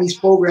he had these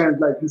programs,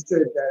 like you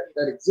said,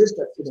 that exist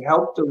that could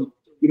help him,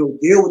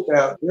 deal with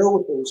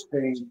those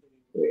pains,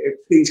 if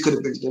things could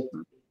have been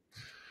different.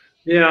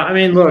 Yeah,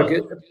 look,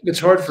 it's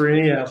hard for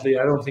any athlete.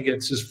 I don't think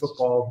it's just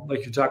football,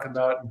 like you're talking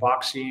about,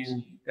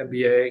 boxing,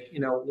 NBA.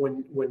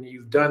 When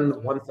you've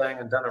done one thing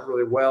and done it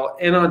really well,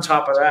 and on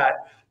top of that,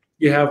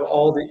 you have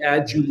all the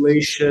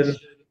adulation.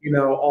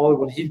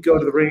 When he'd go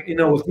to the ring.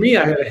 With me,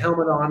 I had a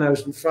helmet on. I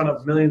was in front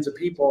of millions of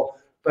people,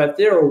 but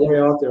they're way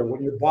out there.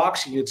 When you're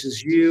boxing, it's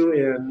just you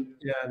and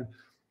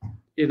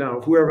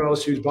whoever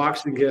else who's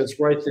boxing against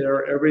right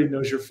there. Everybody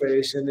knows your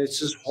face, and it's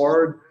just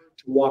hard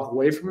to walk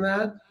away from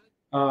that.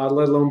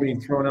 Let alone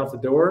being thrown out the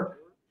door,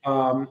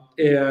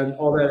 and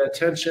all that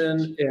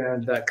attention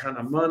and that kind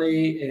of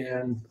money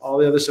and all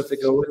the other stuff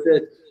that go with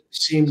it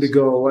seem to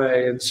go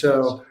away. And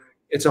so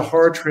it's a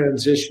hard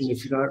transition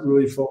if you're not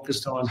really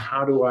focused on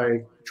how do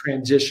I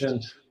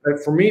transition.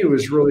 But for me, it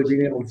was really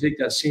being able to take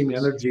that same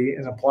energy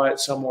and apply it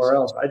somewhere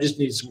else. I just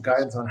need some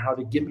guidance on how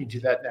to get me to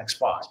that next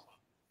spot.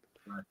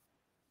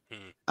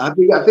 I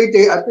think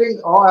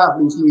all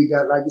athletes need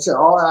that. Like you said,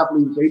 all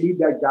athletes, they need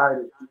that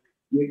guidance.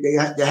 They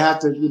have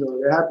to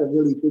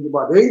really think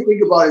about it. They didn't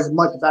think about it as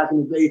much back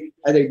in the day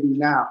as they do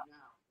now.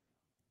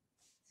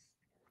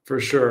 For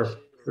sure.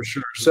 For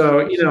sure. So,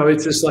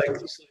 it's just like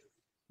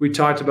we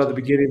talked about at the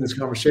beginning of this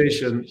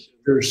conversation.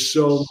 There's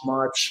so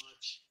much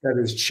that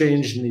has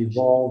changed and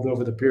evolved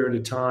over the period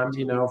of time,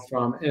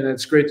 and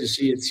it's great to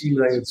see. It seems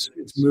like it's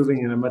moving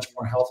in a much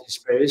more healthy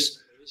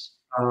space,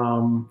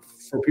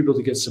 for people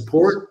to get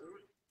support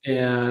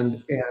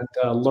and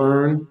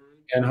learn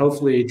and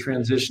hopefully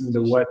transition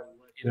to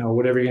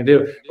whatever you're gonna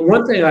do. And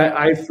one thing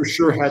I for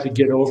sure had to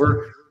get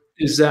over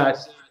is that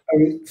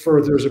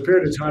there was a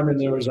period of time and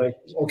there was like,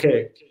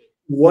 okay,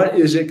 what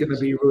is it going to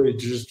be really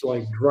just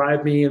like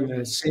drive me in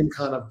the same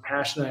kind of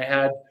passion I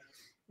had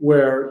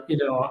where,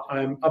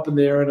 I'm up in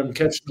the air and I'm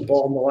catching the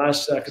ball in the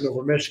last second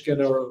over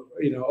Michigan or,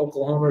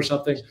 Oklahoma or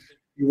something.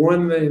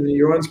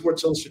 You're on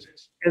Sports Illustrated.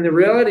 And the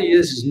reality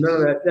is none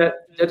of that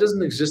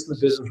doesn't exist in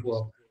the business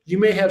world. You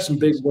may have some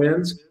big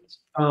wins,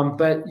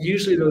 but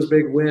usually those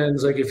big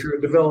wins, like if you're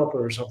a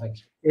developer or something,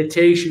 it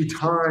takes you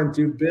time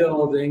to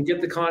build and get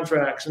the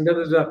contracts and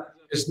da-da-da.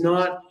 It's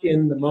not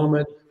in the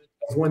moment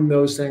of when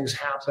those things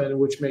happen,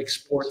 which makes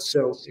sports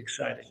so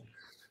exciting.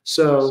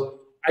 So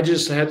I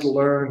just had to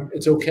learn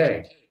it's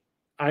okay.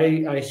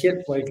 I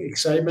hit like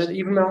excitement,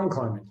 even mountain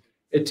climbing.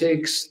 It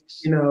takes,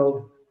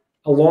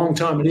 a long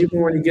time. And even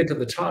when you get to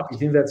the top, you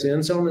think that's the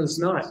end zone, and it's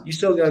not. You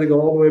still got to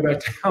go all the way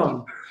back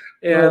down.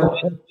 And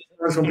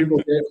that's when people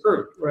get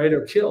hurt, right,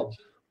 or killed.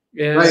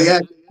 And, right, yeah.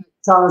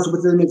 Challenge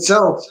within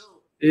itself.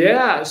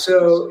 Yeah.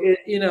 So,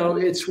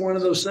 it's one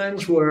of those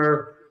things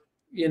where,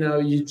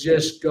 you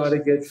just got to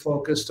get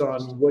focused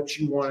on what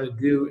you want to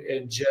do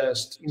and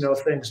just,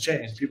 things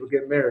change. People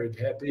get married,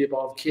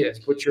 people have kids,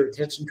 put your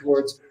attention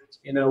towards,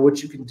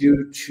 what you can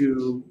do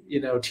to,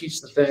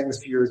 teach the things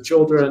to your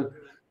children,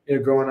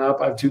 growing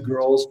up. I have two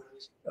girls.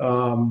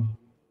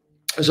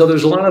 So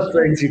there's a lot of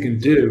things you can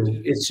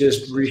do. It's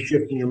just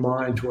reshifting your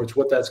mind towards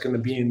what that's going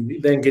to be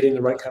and then getting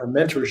the right kind of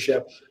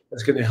mentorship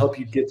that's going to help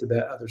you get to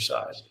that other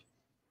side.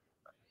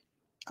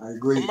 I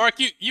agree. Well, Mark,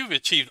 you've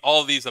achieved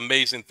all these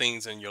amazing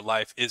things in your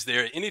life. Is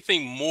there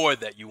anything more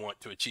that you want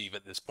to achieve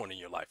at this point in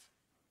your life?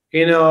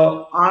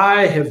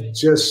 I have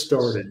just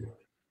started.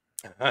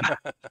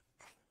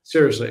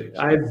 Seriously,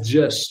 I've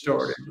just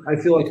started. I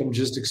feel like I'm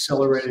just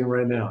accelerating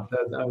right now.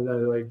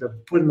 Like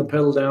putting the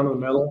pedal down to the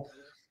metal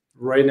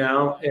right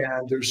now.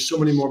 And there's so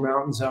many more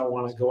mountains I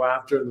want to go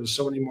after. And there's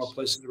so many more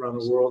places around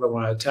the world I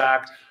want to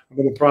attack. I'm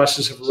in the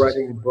process of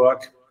writing a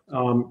book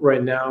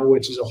right now,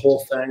 which is a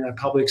whole thing. I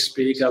public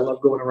speak. I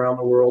love going around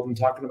the world and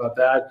talking about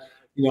that.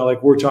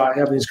 Like we're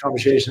having these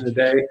conversations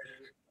today.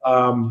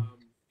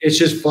 It's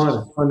just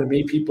fun to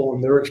meet people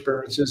and their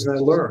experiences, and I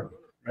learn,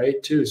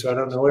 right, too. So I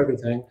don't know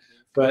everything.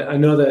 But I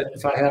know that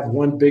if I have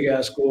one big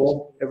ass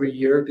goal every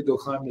year to go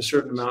climb a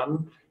certain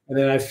mountain, and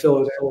then I fill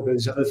it in with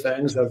these other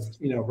things of,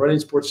 running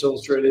Sports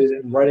Illustrated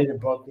and writing a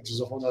book, which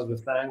is a whole other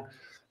thing,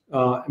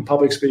 and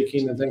public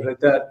speaking and things like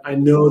that. I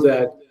know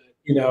that,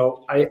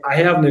 I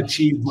haven't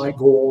achieved my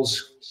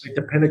goals, like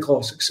the pinnacle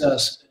of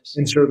success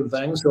in certain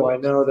things. So I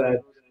know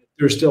that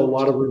there's still a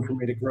lot of room for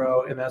me to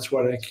grow. And that's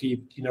what I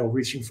keep,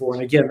 reaching for.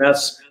 And again,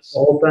 that's the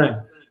whole thing.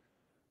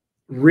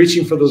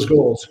 Reaching for those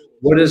goals.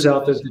 What is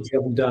out there that you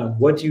haven't done?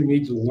 What do you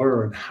need to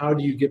learn? How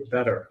do you get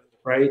better?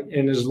 Right.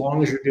 And as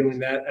long as you're doing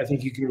that, I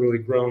think you can really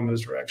grow in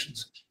those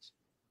directions.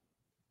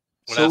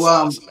 Well, so,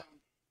 awesome.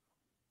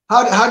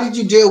 How did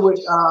you deal with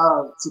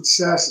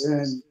success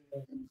and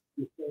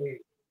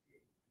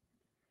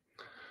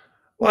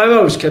Well, I've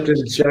always kept it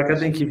in check. I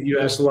think if you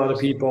ask a lot of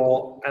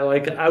people,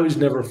 I was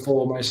never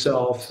full of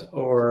myself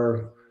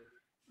or,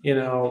 I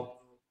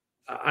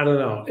don't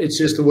know. It's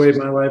just the way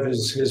my life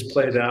has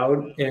played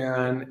out.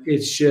 And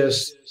it's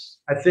just,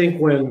 I think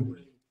when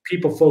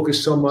people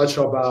focus so much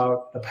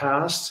about the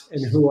past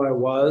and who I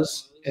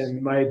was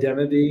and my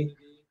identity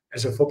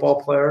as a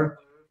football player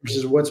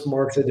versus what's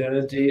Mark's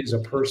identity as a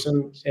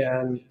person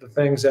and the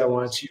things that I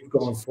want to achieve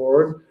going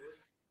forward,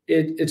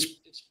 it's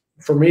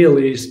for me at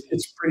least,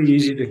 it's pretty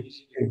easy to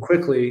and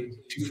quickly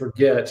to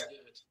forget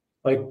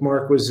like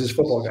Mark was his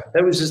football guy.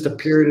 That was just a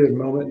period of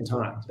moment in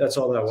time. That's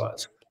all that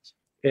was.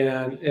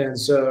 And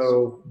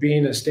so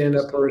being a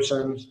stand-up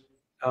person,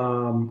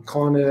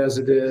 calling it as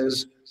it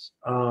is,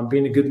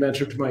 being a good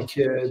mentor to my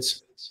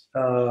kids,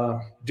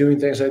 doing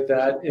things like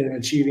that and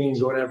achieving and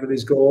going after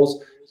these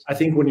goals. I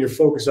think when you're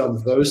focused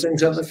on those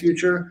things out in the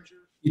future,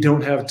 you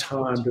don't have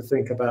time to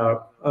think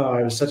about, oh,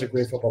 I was such a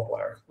great football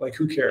player. Like,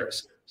 who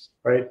cares,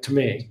 right? To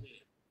me.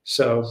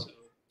 So,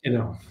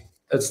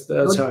 that's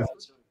how I feel.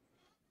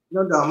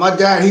 No. My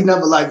dad, he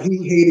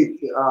hated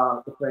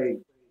to play.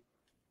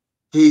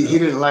 He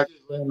didn't like to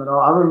play him at all.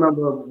 I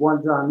remember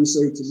one time he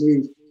said to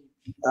me,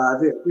 I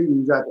think he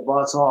was at the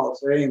Boss Hall of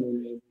Fame,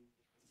 and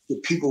the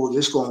people were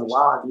just going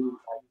wild. He was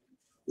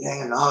like,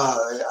 "Dang,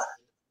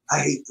 I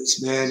hate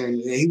this man," and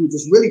he was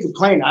just really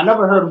complaining. I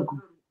never heard him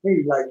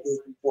complain like this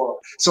before.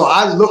 So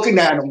I was looking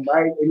at him,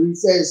 right, and he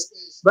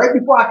says, right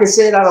before I could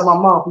say it out of my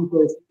mouth, he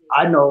says,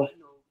 I know,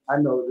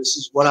 this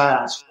is what I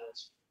asked for,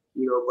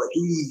 but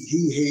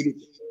he hated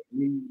it.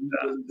 He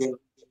was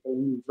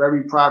a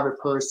very private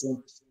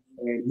person,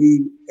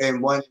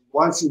 and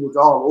once it was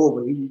all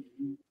over, he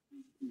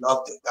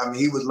loved it. I mean,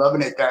 he was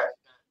loving it that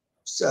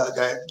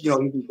that, you know,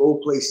 he can go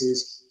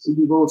places, he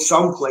can go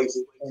some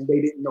places, and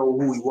they didn't know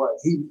who he was.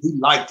 He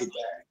liked it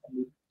there. I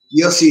mean,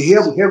 you'll see,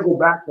 he'll go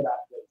back to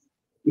that place.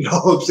 You know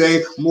what I'm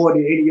saying? More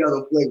than any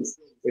other place,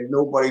 and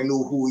nobody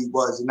knew who he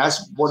was. And that's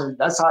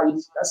how he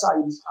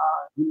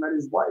met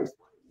his wife,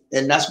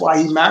 and that's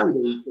why he married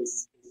her,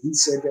 because he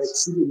said that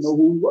she didn't know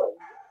who he was.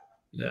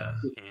 Yeah,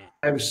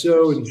 I've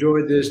so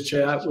enjoyed this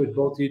chat with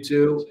both you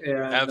two, and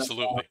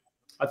absolutely,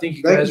 I think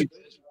you guys.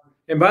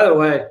 And by the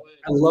way,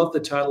 I love the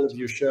title of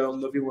your show,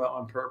 Living Well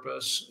on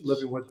Purpose,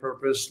 Living with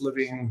Purpose,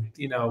 Living,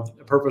 you know,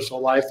 a purposeful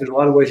life. There's a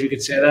lot of ways you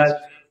could say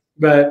that,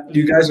 but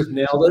you guys have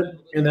nailed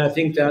it. And I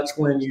think that's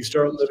when you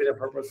start living a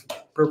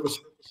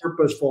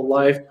purposeful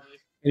life,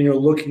 and you're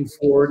looking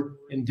forward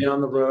and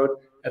down the road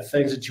at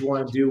things that you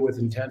want to do with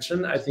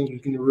intention. I think you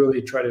can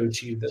really try to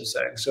achieve those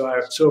things. So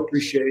I so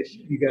appreciate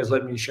you guys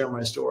letting me share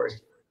my story.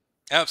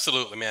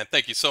 Absolutely, man.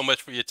 Thank you so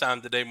much for your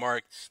time today,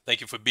 Mark. Thank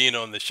you for being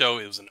on the show.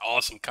 It was an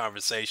awesome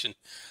conversation.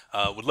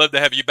 Would love to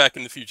have you back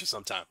in the future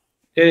sometime.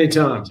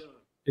 Anytime.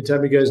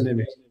 Anytime you guys need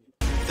me.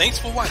 Thanks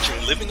for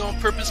watching Living on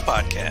Purpose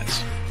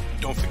podcast.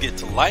 Don't forget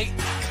to like,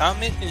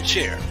 comment, and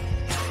share.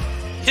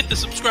 Hit the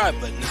subscribe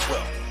button as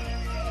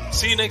well.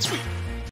 See you next week.